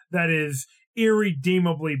empire that is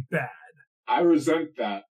irredeemably bad. I resent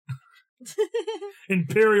that.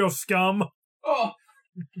 Imperial scum. Oh,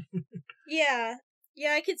 Yeah.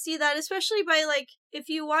 Yeah, I could see that, especially by, like, if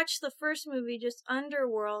you watch the first movie, just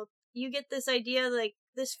Underworld, you get this idea, like,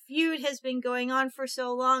 this feud has been going on for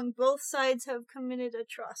so long, both sides have committed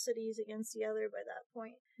atrocities against the other by that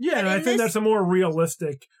point. Yeah, and I think that's a more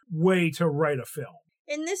realistic way to write a film.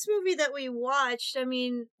 In this movie that we watched, I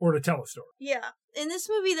mean... Or to tell a story. Yeah. In this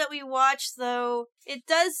movie that we watched, though, it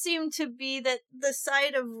does seem to be that the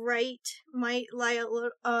side of right might lie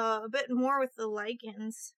a bit more with the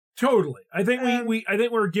Lycans. Totally. I think I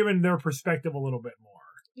think we're given their perspective a little bit more.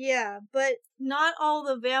 Yeah, but not all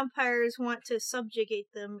the vampires want to subjugate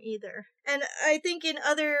them either. And I think in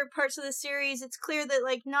other parts of the series, it's clear that,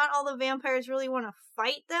 like, not all the vampires really want to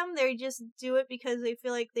fight them. They just do it because they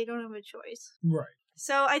feel like they don't have a choice. Right.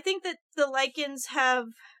 So I think that the Lycans have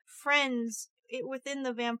friends within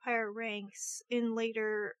the vampire ranks in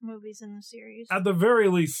later movies in the series. At the very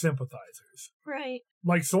least, sympathizers. Right.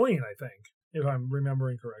 Like Selene, I think, if I'm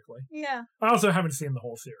remembering correctly. Yeah. I also haven't seen the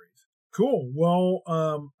whole series. Cool. Well,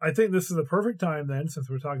 I think this is the perfect time then, since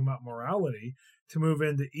we're talking about morality, to move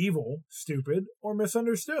into evil, stupid, or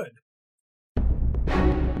misunderstood.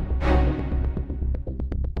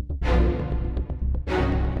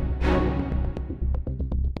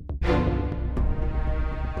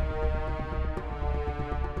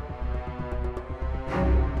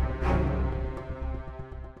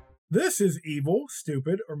 This is Evil,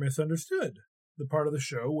 Stupid, or Misunderstood, the part of the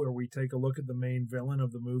show where we take a look at the main villain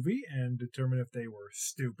of the movie and determine if they were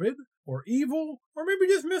stupid, or evil, or maybe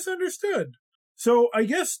just misunderstood. So I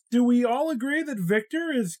guess, do we all agree that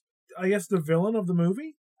Victor is, I guess, the villain of the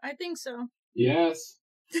movie? I think so. yes.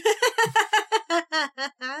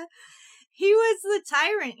 He was the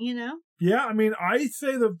tyrant, you know? Yeah, I mean, I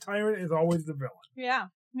say the tyrant is always the villain. Yeah,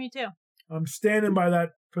 me too. I'm standing by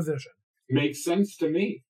that position. Makes sense to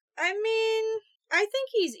me. I mean, I think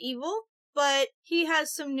he's evil, but he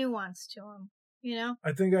has some nuance to him, you know?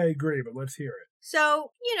 I think I agree, but let's hear it.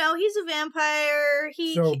 So, you know, he's a vampire.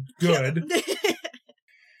 Good.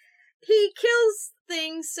 He kills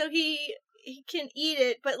things so he can eat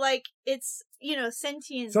it, but, like, it's, you know,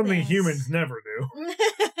 sentient Something things. humans never do.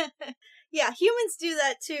 Yeah, humans do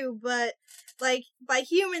that too, but, like, by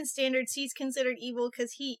human standards, he's considered evil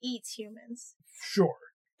because he eats humans. Sure.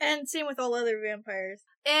 And same with all other vampires.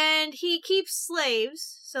 And he keeps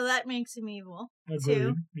slaves, so that makes him evil, Agreed.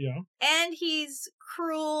 too. Yeah. And he's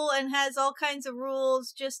cruel and has all kinds of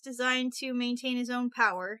rules just designed to maintain his own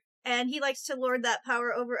power. And he likes to lord that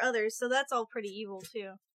power over others, so that's all pretty evil,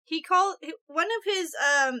 too. One of his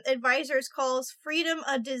advisors calls freedom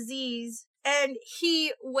a disease, and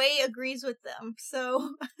he way agrees with them,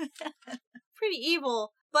 so pretty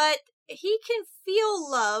evil. But he can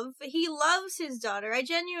feel love. He loves his daughter. I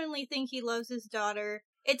genuinely think he loves his daughter.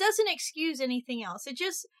 It doesn't excuse anything else. It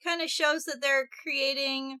just kind of shows that they're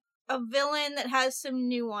creating a villain that has some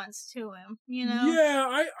nuance to him, you know?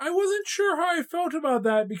 Yeah, I wasn't sure how I felt about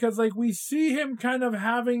that because, like, we see him kind of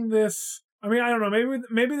having this... I mean, I don't know,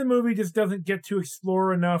 maybe the movie just doesn't get to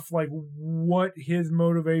explore enough, like, what his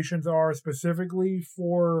motivations are specifically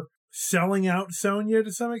for selling out Sonya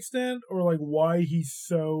to some extent, or, like, why he's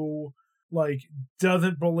so, like,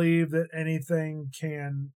 doesn't believe that anything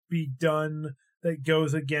can be done that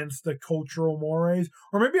goes against the cultural mores.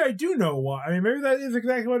 Or maybe I do know why. I mean, maybe that is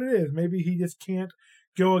exactly what it is. Maybe he just can't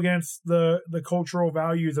go against the cultural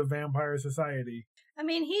values of vampire society. I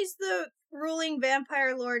mean, he's the ruling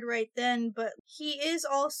vampire lord right then, but he is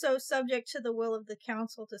also subject to the will of the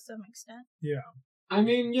council to some extent. Yeah. I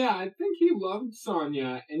mean, yeah, I think he loved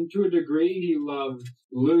Sonya, and to a degree, he loved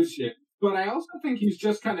Lucian. But I also think he's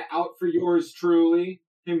just kind of out for yours truly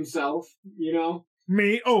himself, you know?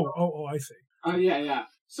 Me? Oh, I see. Yeah.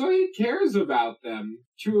 So he cares about them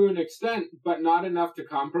to an extent, but not enough to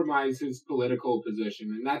compromise his political position.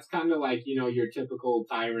 And that's kind of like, your typical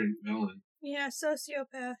tyrant villain. Yeah,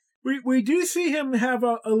 sociopath. We do see him have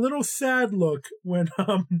a little sad look when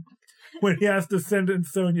he has to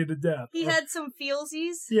sentence Sonya to death. He had some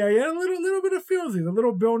feelsies. Yeah, a little bit of feelsies, a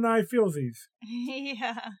little Bill Nye feelsies.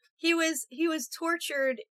 Yeah. He was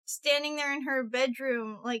tortured standing there in her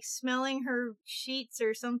bedroom, like smelling her sheets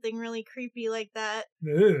or something really creepy like that.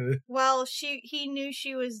 Ugh. While he knew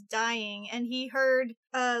she was dying, and he heard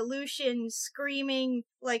Lucian screaming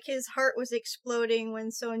like his heart was exploding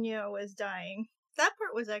when Sonya was dying. That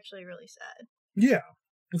part was actually really sad. Yeah.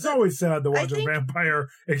 It's always sad to watch a vampire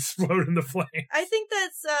explode in the flame. I think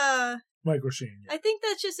that's Michael Sheen. Yeah. I think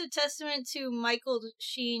that's just a testament to Michael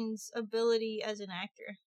Sheen's ability as an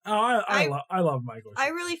actor. Oh, I love Michael Sheen. I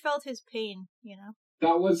really felt his pain,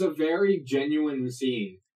 That was a very genuine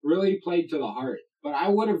scene. Really played to the heart. But I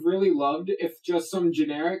would have really loved if just some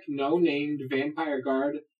generic, no-named vampire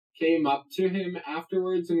guard came up to him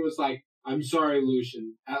afterwards and was like, "I'm sorry,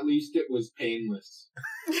 Lucian. At least it was painless."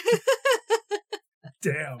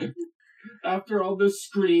 Damn. After all the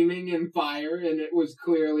screaming and fire, and it was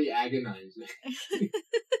clearly agonizing.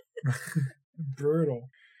 Brutal.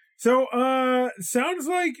 So, sounds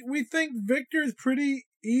like we think Victor's pretty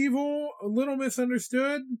evil, a little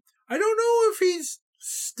misunderstood. I don't know if he's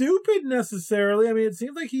stupid necessarily. I mean, it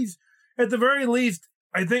seems like he's, at the very least,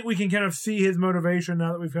 I think we can kind of see his motivation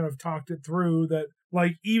now that we've kind of talked it through, that,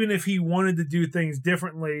 like, even if he wanted to do things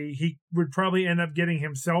differently, he would probably end up getting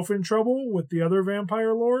himself in trouble with the other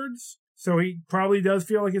vampire lords. So he probably does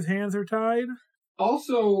feel like his hands are tied.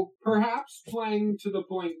 Also, perhaps playing to the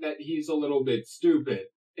point that he's a little bit stupid.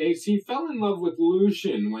 He fell in love with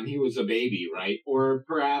Lucian when he was a baby, right? Or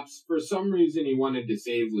perhaps for some reason he wanted to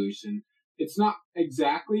save Lucian. It's not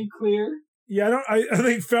exactly clear. Yeah, I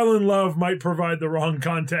think fell in love might provide the wrong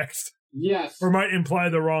context. Yes. Or might imply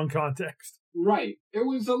the wrong context. Right. It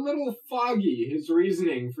was a little foggy, his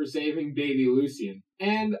reasoning for saving baby Lucian.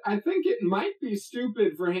 And I think it might be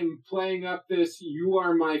stupid for him playing up this "you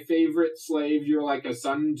are my favorite slave, you're like a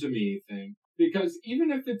son to me" thing. Because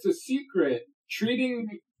even if it's a secret,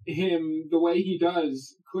 treating him the way he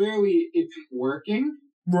does clearly isn't working.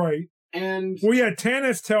 Right. And well, yeah,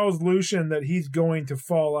 Tanis tells Lucian that he's going to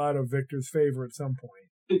fall out of Victor's favor at some point.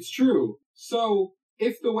 It's true. So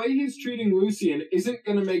if the way he's treating Lucian isn't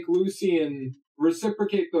going to make Lucian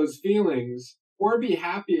reciprocate those feelings or be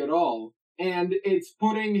happy at all, and it's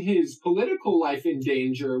putting his political life in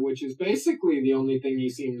danger, which is basically the only thing he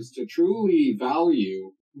seems to truly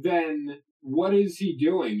value, then what is he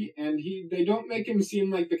doing? And they don't make him seem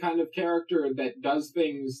like the kind of character that does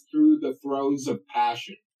things through the throes of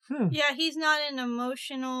passion. Yeah, he's not an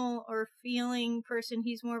emotional or feeling person.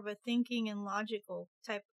 He's more of a thinking and logical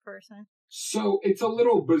type of person. So it's a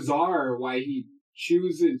little bizarre why he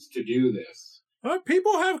chooses to do this.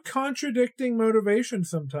 People have contradicting motivations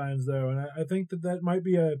sometimes, though, and I think that might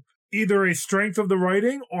be either a strength of the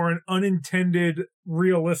writing or an unintended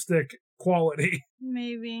realistic quality.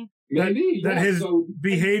 Maybe. That his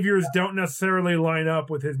behaviors don't necessarily line up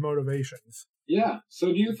with his motivations. Yeah. So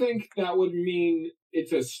do you think that would mean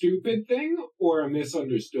it's a stupid thing or a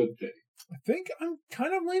misunderstood thing? I think I'm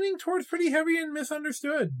kind of leaning towards pretty heavy and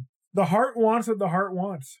misunderstood. The heart wants what the heart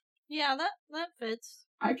wants. Yeah, that fits.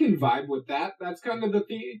 I can vibe with that. That's kind of the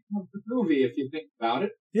theme of the movie, if you think about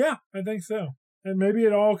it. Yeah, I think so. And maybe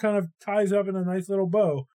it all kind of ties up in a nice little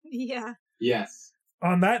bow. Yeah. Yes.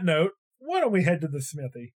 On that note, why don't we head to the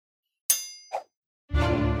smithy?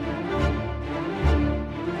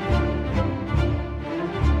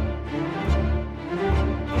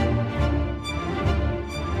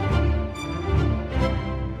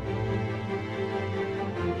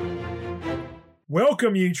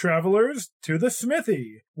 Welcome, ye travelers, to the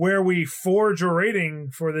Smithy, where we forge a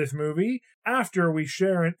rating for this movie after we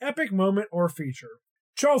share an epic moment or feature.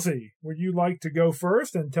 Chelsea, would you like to go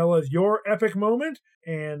first and tell us your epic moment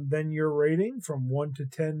and then your rating from 1 to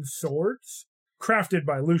 10 swords? Crafted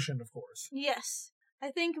by Lucian, of course. Yes.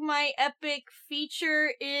 I think my epic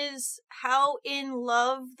feature is how in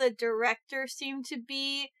love the director seemed to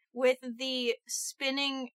be with the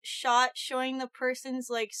spinning shot showing the person's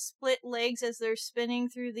like split legs as they're spinning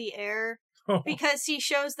through the air. Oh. Because he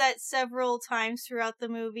shows that several times throughout the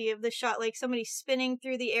movie of the shot, like somebody spinning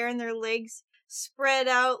through the air and their legs spread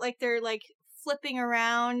out like they're like flipping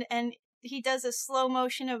around, and he does a slow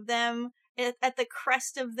motion of them at the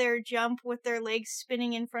crest of their jump with their legs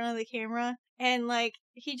spinning in front of the camera. And, like,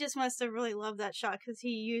 he just must have really loved that shot because he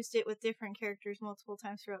used it with different characters multiple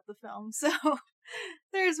times throughout the film. So,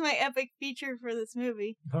 there's my epic feature for this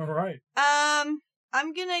movie. All right.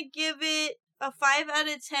 I'm gonna give it a 5 out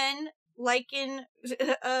of 10 Lycan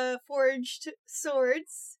forged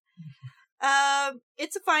swords.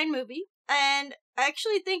 It's a fine movie, and I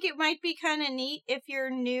actually think it might be kind of neat if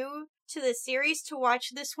you're new to the series to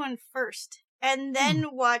watch this one first and then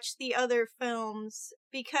watch the other films,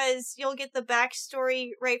 because you'll get the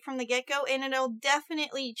backstory right from the get-go, and it'll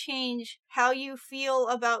definitely change how you feel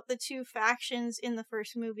about the two factions in the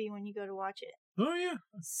first movie when you go to watch it. Oh, yeah.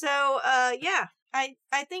 So, yeah. I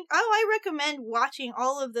think I recommend watching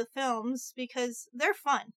all of the films because they're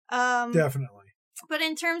fun. Definitely. But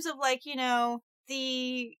in terms of, like, you know,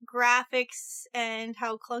 the graphics and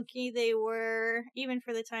how clunky they were, even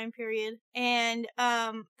for the time period, and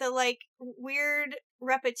the, like, weird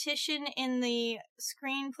repetition in the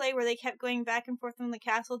screenplay where they kept going back and forth from the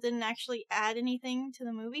castle didn't actually add anything to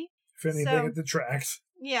the movie. If anything, it detracts.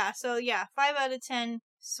 Yeah, so yeah, 5 out of 10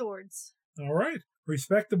 swords. All right.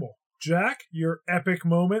 Respectable. Jack, your epic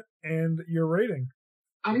moment and your rating.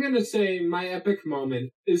 I'm going to say my epic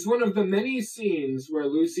moment is one of the many scenes where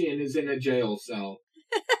Lucien is in a jail cell.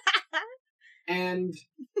 And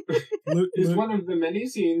is one of the many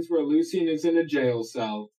scenes where Lucien is in a jail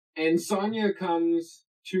cell, and Sonia comes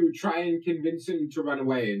to try and convince him to run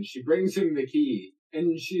away, and she brings him the key.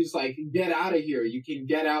 And she's like, get out of here. You can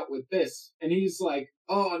get out with this. And he's like,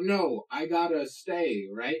 oh, no, I gotta stay,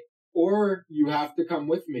 right? Or you have to come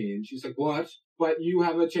with me. And she's like, what? But you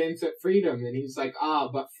have a chance at freedom. And he's like,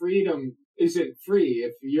 but freedom isn't free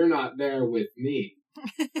if you're not there with me,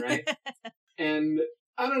 right? And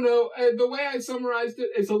I don't know, the way I summarized it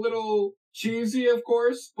is a little cheesy, of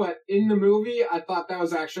course, but in the movie, I thought that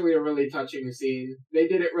was actually a really touching scene. They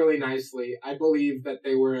did it really nicely. I believe that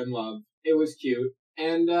they were in love. It was cute.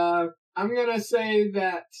 And I'm gonna say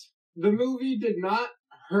that the movie did not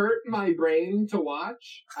hurt my brain to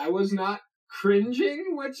watch. I was not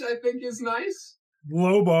cringing, which I think is nice.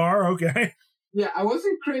 Low bar, okay. Yeah, I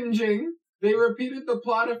wasn't cringing. They repeated the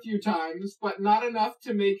plot a few times, but not enough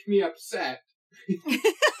to make me upset.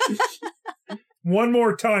 One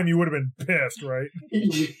more time, you would have been pissed, right?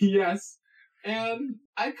 Yes. And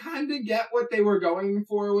I kind of get what they were going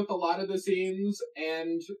for with a lot of the scenes,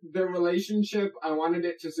 and their relationship, I wanted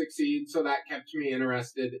it to succeed, so that kept me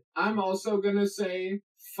interested. I'm also gonna say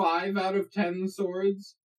 5 out of 10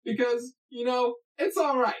 swords, because, you know, it's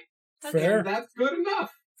alright. Fair. And that's good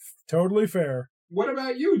enough. Totally fair. What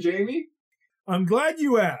about you, Jamie? I'm glad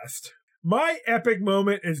you asked. My epic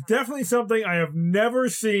moment is definitely something I have never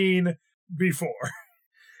seen before.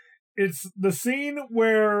 It's the scene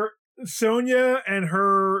where Sonia and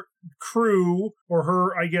her crew, or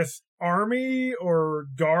her, I guess, army or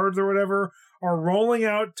guards or whatever, are rolling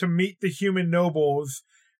out to meet the human nobles,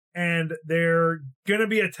 and they're gonna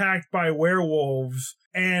be attacked by werewolves,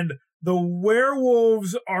 and the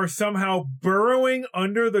werewolves are somehow burrowing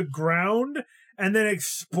under the ground and then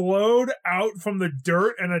explode out from the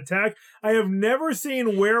dirt and attack. I have never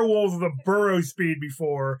seen werewolves with a burrow speed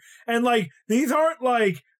before. And, like, these aren't,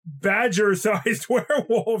 like, badger-sized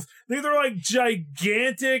werewolves. These are, like,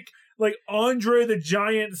 gigantic, like, Andre the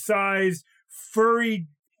Giant-sized, furry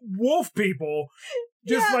wolf people.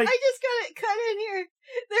 Just I just got it cut in here.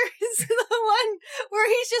 There's the one where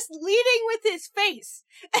he's just leading with his face.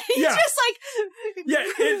 And he's just like... Yeah,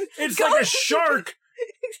 it's like a shark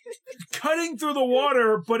cutting through the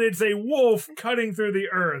water, but it's a wolf cutting through the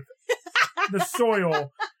earth, the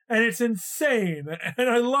soil. And it's insane. And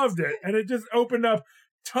I loved it. And it just opened up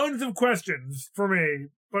tons of questions for me,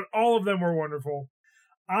 but all of them were wonderful.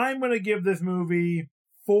 I'm going to give this movie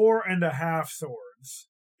 4.5 swords.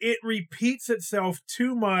 It repeats itself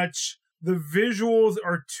too much. The visuals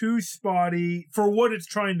are too spotty for what it's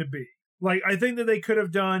trying to be. Like, I think that they could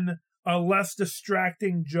have done a less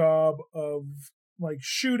distracting job of, like,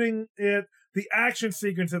 shooting it. The action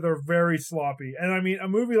sequences are very sloppy. And I mean, a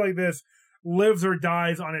movie like this lives or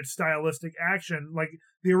dies on its stylistic action. Like,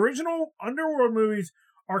 the original Underworld movies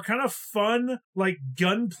are kind of fun, like,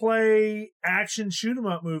 gunplay action shoot 'em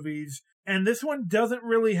up movies. And this one doesn't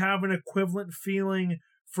really have an equivalent feeling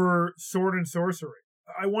for sword and sorcery.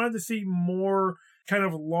 I wanted to see more kind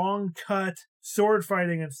of long cut sword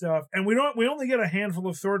fighting and stuff. And we only get a handful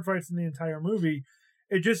of sword fights in the entire movie.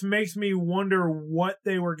 It just makes me wonder what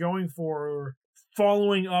they were going for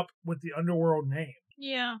following up with the Underworld name.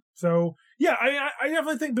 Yeah. So, yeah, I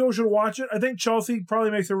definitely think Bill should watch it. I think Chelsea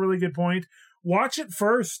probably makes a really good point. watch it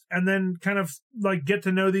first and then kind of like get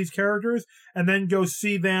to know these characters and then go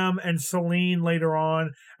see them and Selene later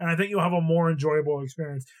on. And I think you'll have a more enjoyable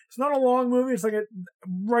experience. It's not a long movie. It's like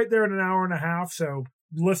right there at an hour and a half. So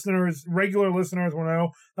regular listeners will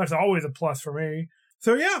know that's always a plus for me.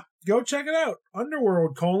 So yeah, go check it out.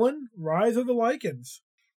 Underworld: Rise of the Lycans.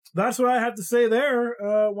 That's what I have to say there.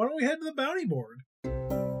 Why don't we head to the bounty board?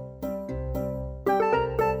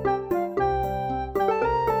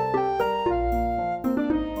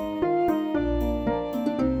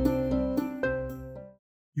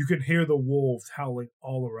 You can hear the wolves howling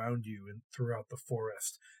all around you and throughout the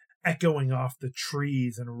forest, echoing off the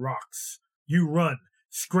trees and rocks. You run,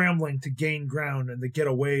 scrambling to gain ground and to get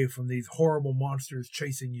away from these horrible monsters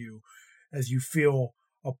chasing you as you feel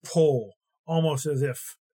a pull, almost as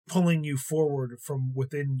if pulling you forward from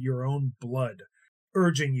within your own blood,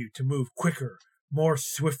 urging you to move quicker, more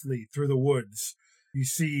swiftly through the woods. You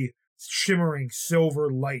see shimmering silver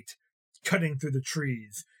light cutting through the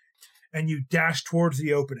trees, and you dash towards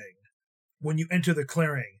the opening. When you enter the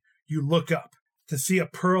clearing, you look up to see a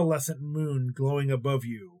pearlescent moon glowing above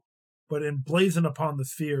you, but emblazoned upon the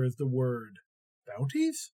sphere is the word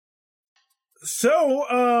bounties? So,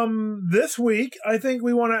 this week, I think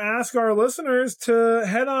we want to ask our listeners to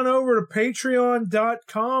head on over to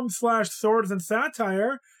patreon.com/swords and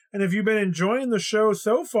satire. And if you've been enjoying the show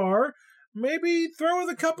so far, maybe throw us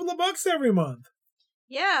a couple of bucks every month.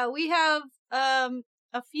 Yeah, we have,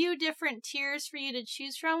 a few different tiers for you to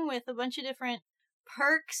choose from with a bunch of different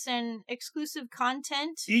perks and exclusive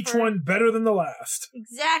content. Each one better than the last.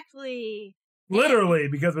 Exactly. Literally,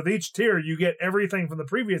 because with each tier, you get everything from the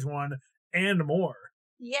previous one and more.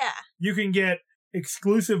 Yeah. You can get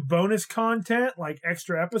exclusive bonus content like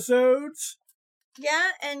extra episodes. Yeah,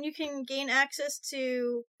 and you can gain access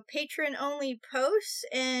to patron-only posts,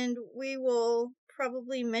 and we will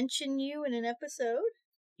probably mention you in an episode.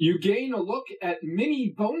 You gain a look at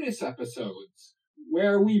mini bonus episodes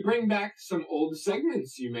where we bring back some old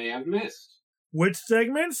segments you may have missed. Which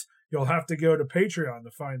segments? You'll have to go to Patreon to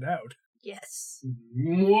find out. Yes.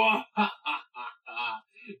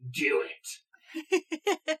 Do it.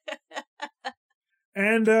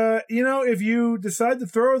 And, if you decide to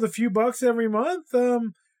throw us a few bucks every month,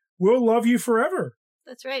 we'll love you forever.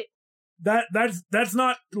 That's right. That's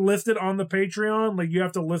not listed on the Patreon. Like, you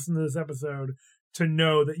have to listen to this episode to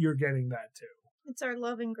know that you're getting that too. It's our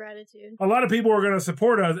love and gratitude. A lot of people are going to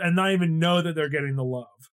support us and not even know that they're getting the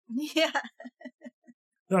love. Yeah.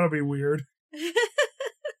 That'll be weird.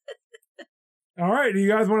 All right. Do you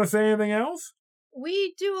guys want to say anything else?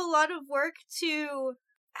 We do a lot of work to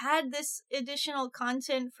add this additional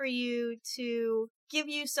content for you to give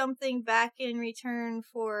you something back in return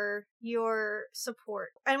for your support.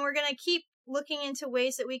 And we're going to keep looking into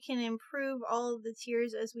ways that we can improve all of the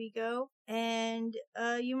tiers as we go. And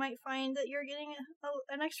you might find that you're getting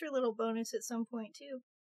an extra little bonus at some point too.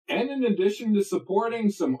 And in addition to supporting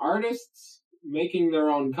some artists making their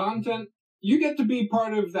own content, you get to be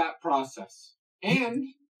part of that process. And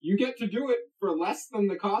you get to do it for less than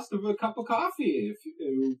the cost of a cup of coffee if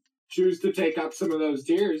you choose to take up some of those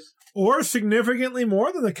tiers. Or significantly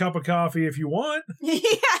more than a cup of coffee if you want. Yeah.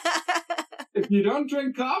 If you don't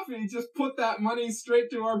drink coffee, just put that money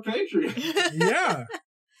straight to our Patreon. Yeah.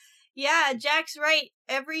 Yeah, Jack's right.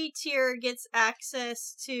 Every tier gets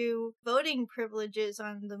access to voting privileges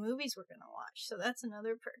on the movies we're going to watch. So that's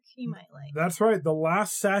another perk you might like. That's right. The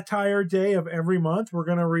last satire day of every month, we're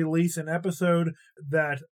going to release an episode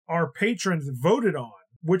that our patrons voted on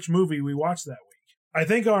which movie we watched that week. I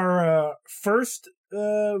think our first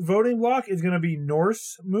voting block is going to be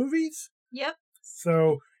Norse movies. Yep.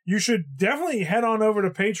 So you should definitely head on over to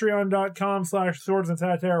patreon.com/swords and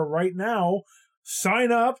satire right now.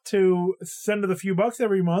 Sign up to send us a few bucks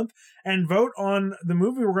every month and vote on the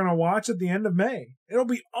movie we're going to watch at the end of May. It'll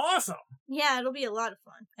be awesome. Yeah, it'll be a lot of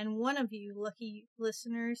fun. And one of you lucky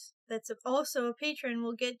listeners that's also a patron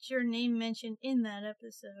will get your name mentioned in that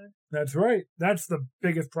episode. That's right. That's the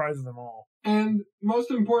biggest prize of them all. And most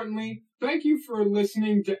importantly, thank you for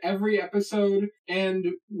listening to every episode,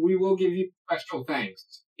 and we will give you special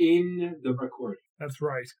thanks in the recording. That's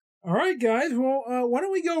right. All right, guys. Well, why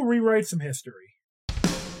don't we go rewrite some history?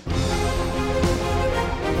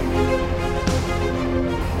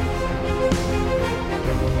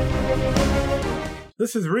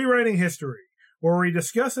 This is Rewriting History, where we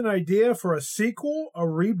discuss an idea for a sequel, a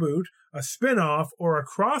reboot, a spin-off, or a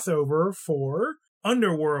crossover for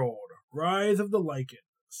Underworld: Rise of the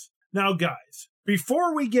Lycans. Now, guys,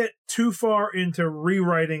 before we get too far into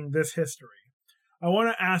rewriting this history, I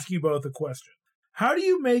want to ask you both a question. how do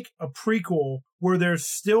you make a prequel where there's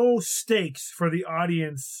still stakes for the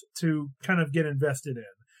audience to kind of get invested in?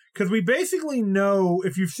 Because we basically know,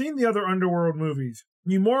 if you've seen the other Underworld movies,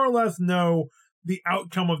 you more or less know the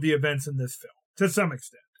outcome of the events in this film, to some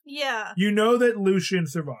extent. Yeah. You know that Lucian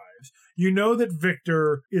survives. You know that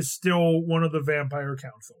Victor is still one of the vampire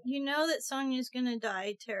council. You know that Sonya's gonna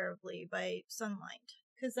die terribly by sunlight,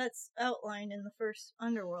 because that's outlined in the first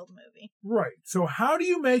Underworld movie. Right. So how do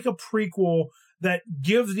you make a prequel that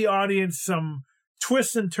gives the audience some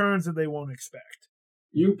twists and turns that they won't expect?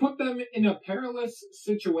 You put them in a perilous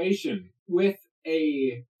situation with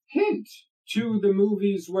a hint to the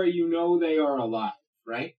movies where you know they are alive,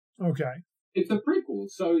 right? Okay. It's a prequel,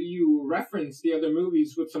 so you reference the other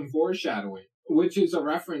movies with some foreshadowing, which is a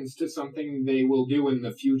reference to something they will do in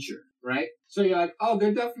the future, right? So you're like, oh,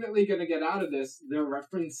 they're definitely going to get out of this. They're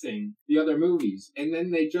referencing the other movies. And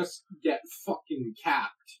then they just get fucking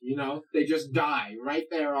capped, you know? They just die right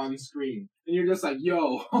there on screen. And you're just like,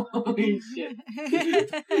 yo, holy shit.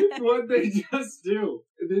 What'd they just do?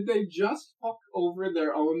 Did they just fuck over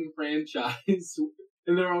their own franchise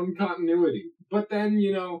in their own continuity? But then,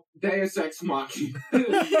 you know, Deus Ex Machina.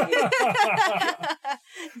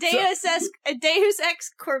 Deus Ex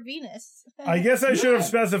Corvinus. I guess I should have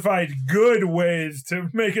specified good ways to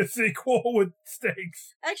make a sequel with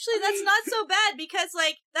stakes. Actually, that's not so bad, because,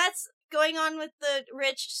 like, that's going on with the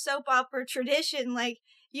rich soap opera tradition. Like,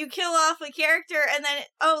 you kill off a character, and then,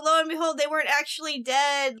 oh, lo and behold, they weren't actually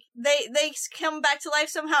dead. They come back to life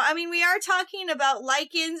somehow. I mean, we are talking about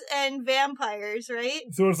lichens and vampires, right?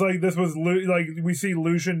 So it's like this was, like, we see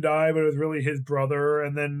Lucian die, but it was really his brother,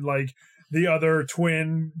 and then, like, the other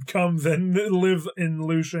twin comes and lives in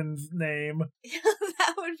Lucian's name.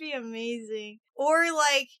 That would be amazing. Or,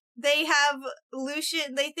 like, they have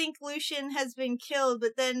Lucian, they think Lucian has been killed,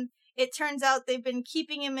 but then it turns out they've been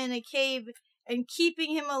keeping him in a cave and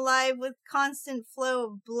keeping him alive with constant flow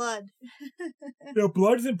of blood.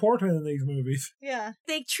 Blood's important in these movies. Yeah.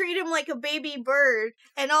 They treat him like a baby bird,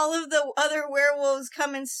 and all of the other werewolves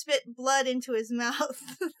come and spit blood into his mouth.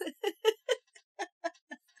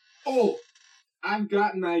 Oh, I've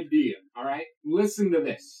got an idea, all right? Listen to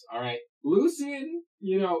this, all right? Lucian,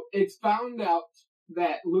 you know, it's found out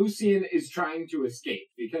that Lucian is trying to escape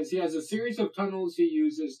because he has a series of tunnels he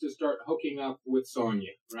uses to start hooking up with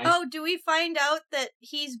Sonya, right? Oh, do we find out that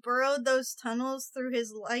he's burrowed those tunnels through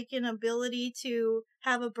his lichen ability to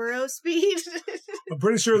have a burrow speed? I'm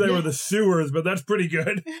pretty sure they were the sewers, but that's pretty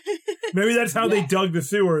good. Maybe that's how they dug the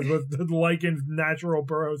sewers, with the lichen's natural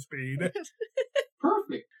burrow speed.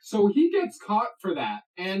 Perfect. So he gets caught for that,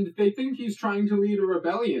 and they think he's trying to lead a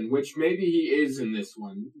rebellion, which maybe he is in this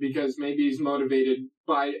one, because maybe he's motivated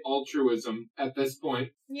by altruism at this point.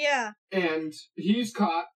 Yeah. And he's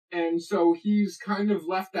caught, and so he's kind of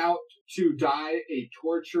left out to die a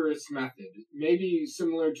torturous method, maybe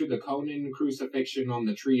similar to the Conan crucifixion on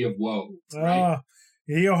the Tree of Woe, right?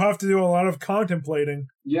 He'll have to do a lot of contemplating.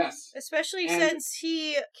 Yes. Especially since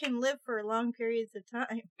he can live for long periods of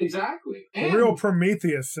time. Exactly. A real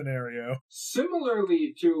Prometheus scenario.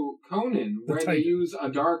 Similarly to Conan, where they use a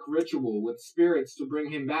dark ritual with spirits to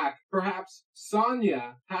bring him back, perhaps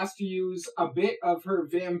Sonya has to use a bit of her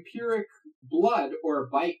vampiric blood, or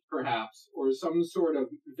bite perhaps, or some sort of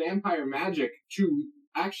vampire magic to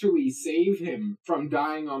actually save him from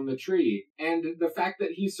dying on the tree. And the fact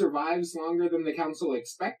that he survives longer than the council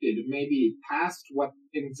expected, maybe past what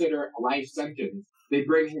they consider a life sentence, they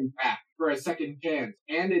bring him back for a second chance.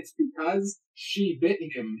 And it's because she bit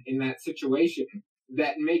him in that situation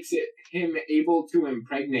that makes it him able to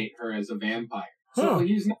impregnate her as a vampire. So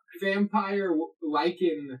he's not a vampire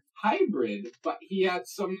lichen hybrid, but he had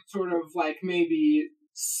some sort of, like, maybe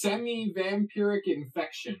semi-vampiric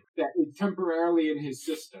infection that is temporarily in his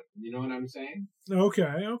system. You know what I'm saying?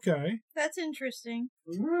 Okay. That's interesting.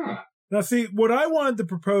 Yeah. Now, see, what I wanted to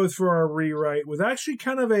propose for our rewrite was actually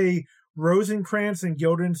kind of a Rosencrantz and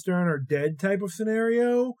Guildenstern are dead type of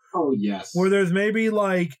scenario. Oh, yes. Where there's maybe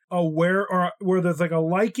like where there's like a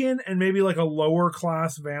lichen and maybe like a lower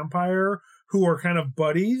class vampire who are kind of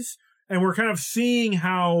buddies, and we're kind of seeing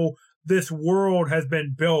how this world has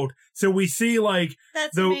been built. So we see like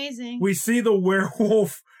that's amazing. We see the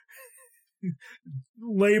werewolf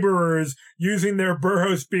laborers using their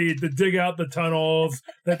burrow speed to dig out the tunnels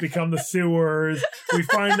that become the sewers. We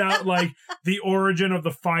find out like the origin of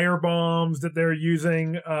the fire bombs that they're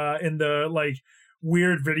using in the like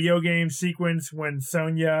weird video game sequence when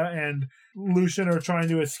Sonya and Lucian are trying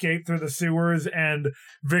to escape through the sewers, and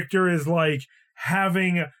Victor is like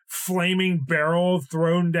having flaming barrels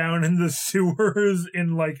thrown down in the sewers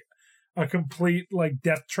in like a complete like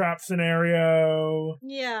death trap scenario.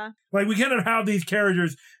 Yeah. Like we kind of have these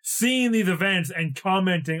characters seeing these events and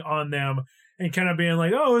commenting on them and kind of being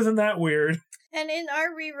like, oh, isn't that weird? And in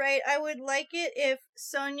our rewrite, I would like it if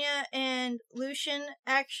Sonia and Lucian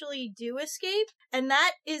actually do escape. And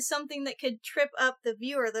that is something that could trip up the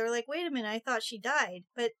viewer. They're like, wait a minute, I thought she died.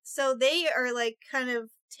 But so they are like kind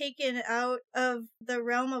of taken out of the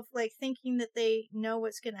realm of like thinking that they know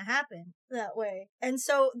what's going to happen that way. And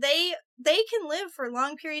so they can live for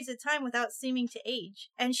long periods of time without seeming to age.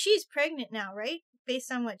 And she's pregnant now, right?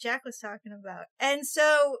 Based on what Jack was talking about. And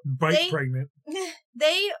so pregnant.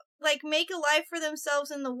 They like make a life for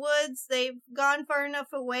themselves in the woods. They've gone far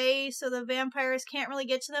enough away so the vampires can't really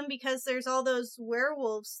get to them because there's all those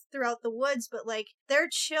werewolves throughout the woods, but like they're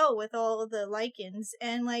chill with all of the Lycans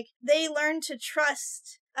and like they learn to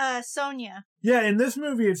trust Sonia. Yeah, in this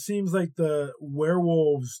movie it seems like the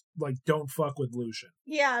werewolves like don't fuck with Lucian.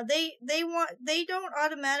 Yeah, they don't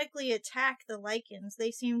automatically attack the Lycans.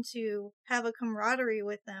 They seem to have a camaraderie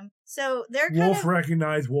with them. So they're kind Wolf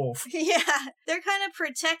recognize wolf. Yeah, they're kind of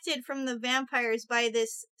protected from the vampires by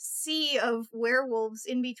this sea of werewolves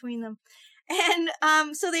in between them. And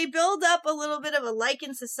so they build up a little bit of a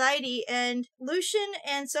Lycan society, and Lucian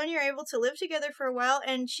and Sonia are able to live together for a while,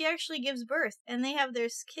 and she actually gives birth, and they have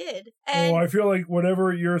this kid. And, I feel like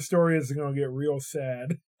whatever your story is going to get real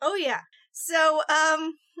sad. Oh, yeah. So,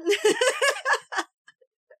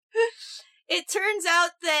 it turns out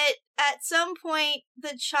that at some point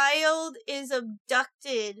the child is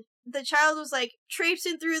abducted. The child was like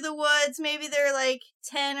traipsing through the woods. Maybe they're like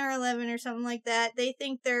 10 or 11 or something like that. They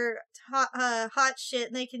think they're hot shit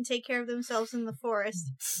and they can take care of themselves in the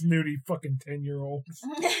forest. Snooty fucking 10-year-olds.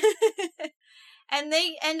 And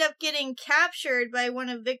they end up getting captured by one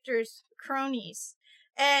of Victor's cronies.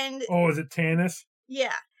 And is it Tanis?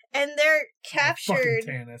 Yeah. And they're captured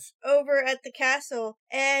over at the castle.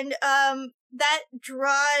 And that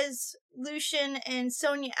draws Lucian and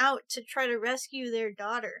Sonia out to try to rescue their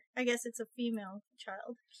daughter. I guess it's a female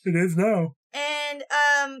child. It is now. And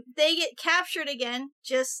they get captured again,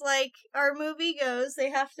 just like our movie goes. They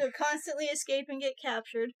have to constantly escape and get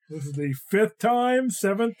captured. This is the 5th time,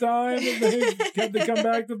 7th time that they have to come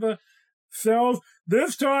back to the cells.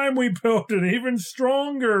 This time we built an even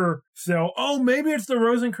stronger cell. Oh, maybe it's the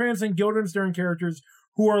Rosencrantz and Guildenstern characters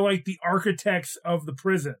who are like the architects of the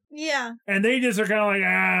prison. Yeah. And they just are kind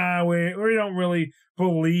of like, we don't really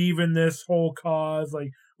believe in this whole cause.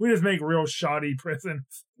 Like, we just make real shoddy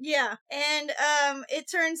prisons. Yeah. And it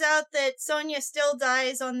turns out that Sonia still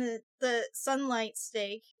dies on the sunlight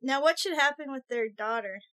stake. Now, what should happen with their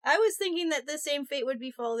daughter? I was thinking that the same fate would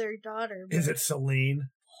befall their daughter. Is it Celine?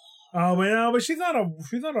 Oh, but she's not a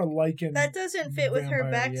Lycan. That doesn't fit with her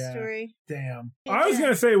vampire, backstory. Yeah. Damn. Yeah. I was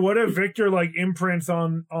gonna say, what if Victor like imprints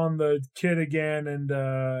on the kid again, and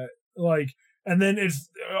and then it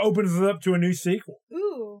opens it up to a new sequel.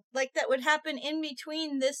 Ooh, like that would happen in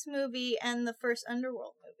between this movie and the first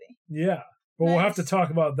Underworld movie. Yeah, but Nice. We'll have to talk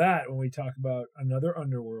about that when we talk about another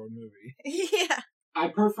Underworld movie. Yeah. I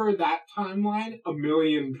prefer that timeline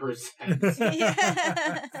 1,000,000%.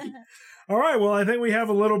 Yeah. All right, well, I think we have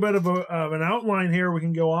a little bit of an outline here we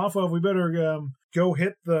can go off of. We better go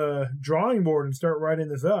hit the drawing board and start writing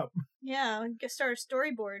this up. Yeah, we can start a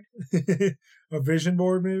storyboard. A vision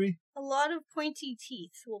board, maybe? A lot of pointy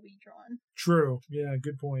teeth will be drawn. True. Yeah,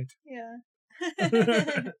 good point. Yeah.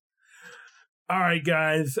 All right,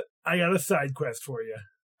 guys, I got a side quest for you.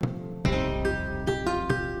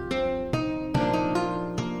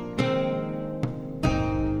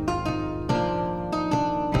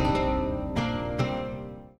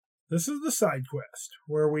 This is the side quest,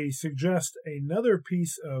 where we suggest another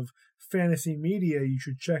piece of fantasy media you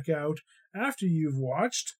should check out after you've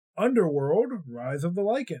watched Underworld: Rise of the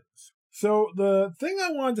Lycans. So the thing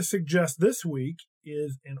I wanted to suggest this week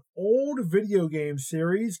is an old video game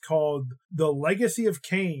series called The Legacy of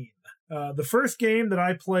Kain. The first game that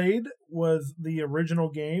I played was the original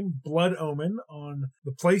game, Blood Omen, on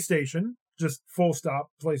the PlayStation, just full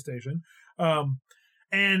stop, PlayStation.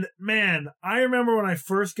 And man, I remember when I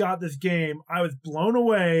first got this game, I was blown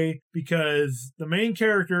away because the main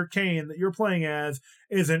character, Kain, that you're playing as,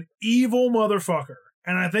 is an evil motherfucker.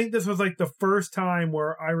 And I think this was like the first time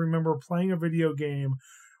where I remember playing a video game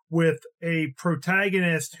with a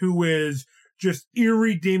protagonist who is just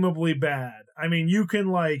irredeemably bad. I mean, you can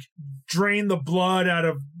like drain the blood out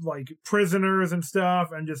of like prisoners and stuff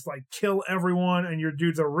and just like kill everyone. And your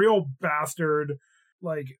dude's a real bastard.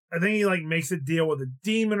 Like, I think he like makes a deal with a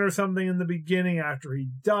demon or something in the beginning. After he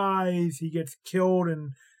dies, he gets killed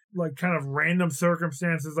and like kind of random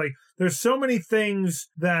circumstances. Like there's so many things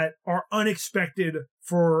that are unexpected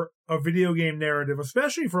for a video game narrative,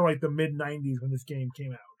 especially for like the mid 90s when this game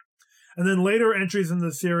came out. And then later entries in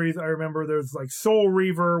the series, I remember there's like Soul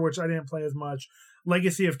Reaver, which I didn't play as much.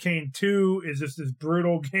 Legacy of Kain 2 is just this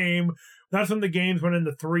brutal game. That's when the games went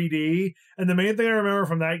into 3D. And the main thing I remember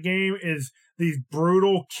from that game is these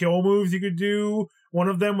brutal kill moves you could do. One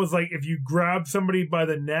of them was like if you grabbed somebody by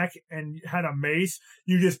the neck and had a mace,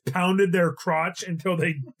 you just pounded their crotch until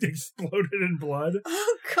they exploded in blood.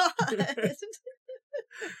 Oh, God.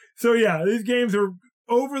 So yeah, these games are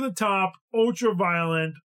over the top, ultra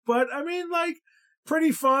violent, but I mean, like,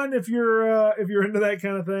 pretty fun if you're into that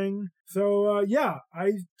kind of thing. So yeah,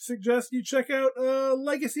 I suggest you check out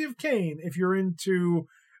Legacy of Kain if you're into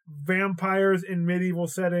vampires in medieval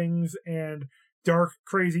settings and dark,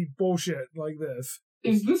 crazy bullshit like this.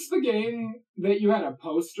 Is this the game that you had a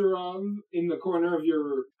poster of in the corner of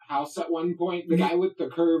your house at one point? The guy with the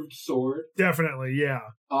curved sword? Definitely, yeah.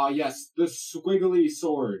 Yes, the squiggly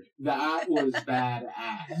sword. That was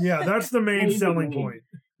badass. Yeah, that's the main selling point.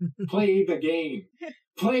 Play the game.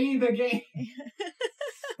 Play the game.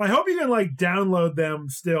 I hope you can like download them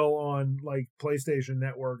still on like PlayStation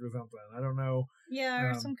Network or something. I don't know. Yeah,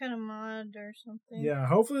 or some kind of mod or something. Yeah,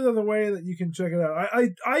 hopefully there's a way that you can check it out.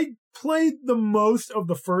 I played the most of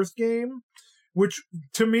the first game, which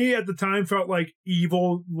to me at the time felt like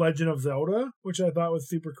evil Legend of Zelda, which I thought was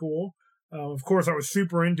super cool. Of course, I was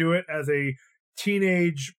super into it as a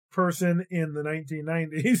teenage person in the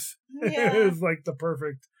 1990s. Yeah. It was like the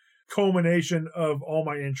perfect culmination of all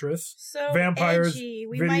my interests. So vampires, edgy.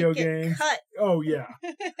 We video might get games. cut. Oh yeah,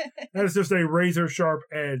 that's just a razor sharp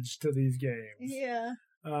edge to these games. Yeah.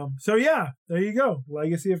 So yeah, there you go.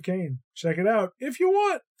 Legacy of Kain. Check it out if you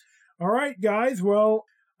want. All right, guys. Well,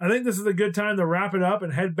 I think this is a good time to wrap it up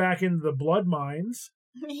and head back into the blood mines.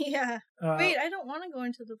 Yeah. Wait, I don't want to go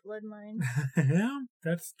into the blood mine. Yeah,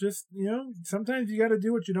 that's just, sometimes you got to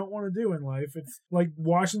do what you don't want to do in life. It's like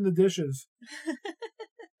washing the dishes.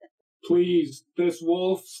 Please, this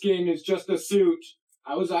wolf skin is just a suit.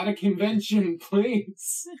 I was at a convention,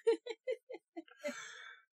 please.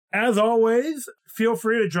 As always, feel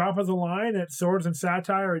free to drop us a line at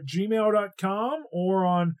swordsandsatire@gmail.com or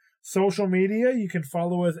on social media. You can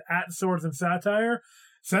follow us at Swords and Satire.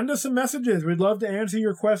 Send us some messages. We'd love to answer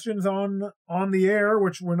your questions on the air,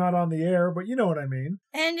 which we're not on the air, but you know what I mean.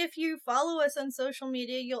 And if you follow us on social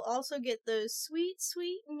media, you'll also get those sweet,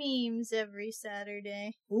 sweet memes every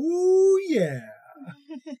Saturday. Ooh, yeah.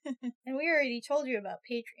 And we already told you about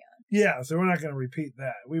Patreon. Yeah, so we're not going to repeat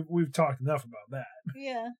that. We've talked enough about that.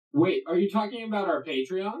 Yeah. Wait, are you talking about our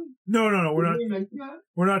Patreon? No, we're not. Did we mention that?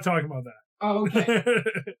 We're not talking about that. Oh, okay.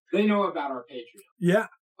 They know about our Patreon. Yeah.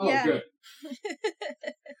 Oh, yeah. good.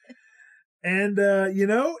 And,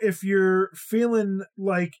 if you're feeling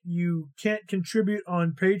like you can't contribute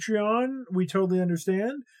on Patreon, we totally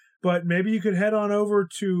understand. But maybe you could head on over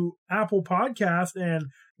to Apple Podcast and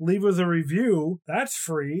leave us a review. That's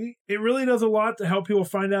free. It really does a lot to help people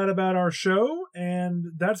find out about our show. And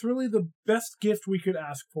that's really the best gift we could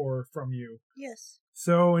ask for from you. Yes.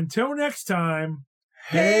 So until next time,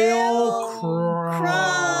 Hail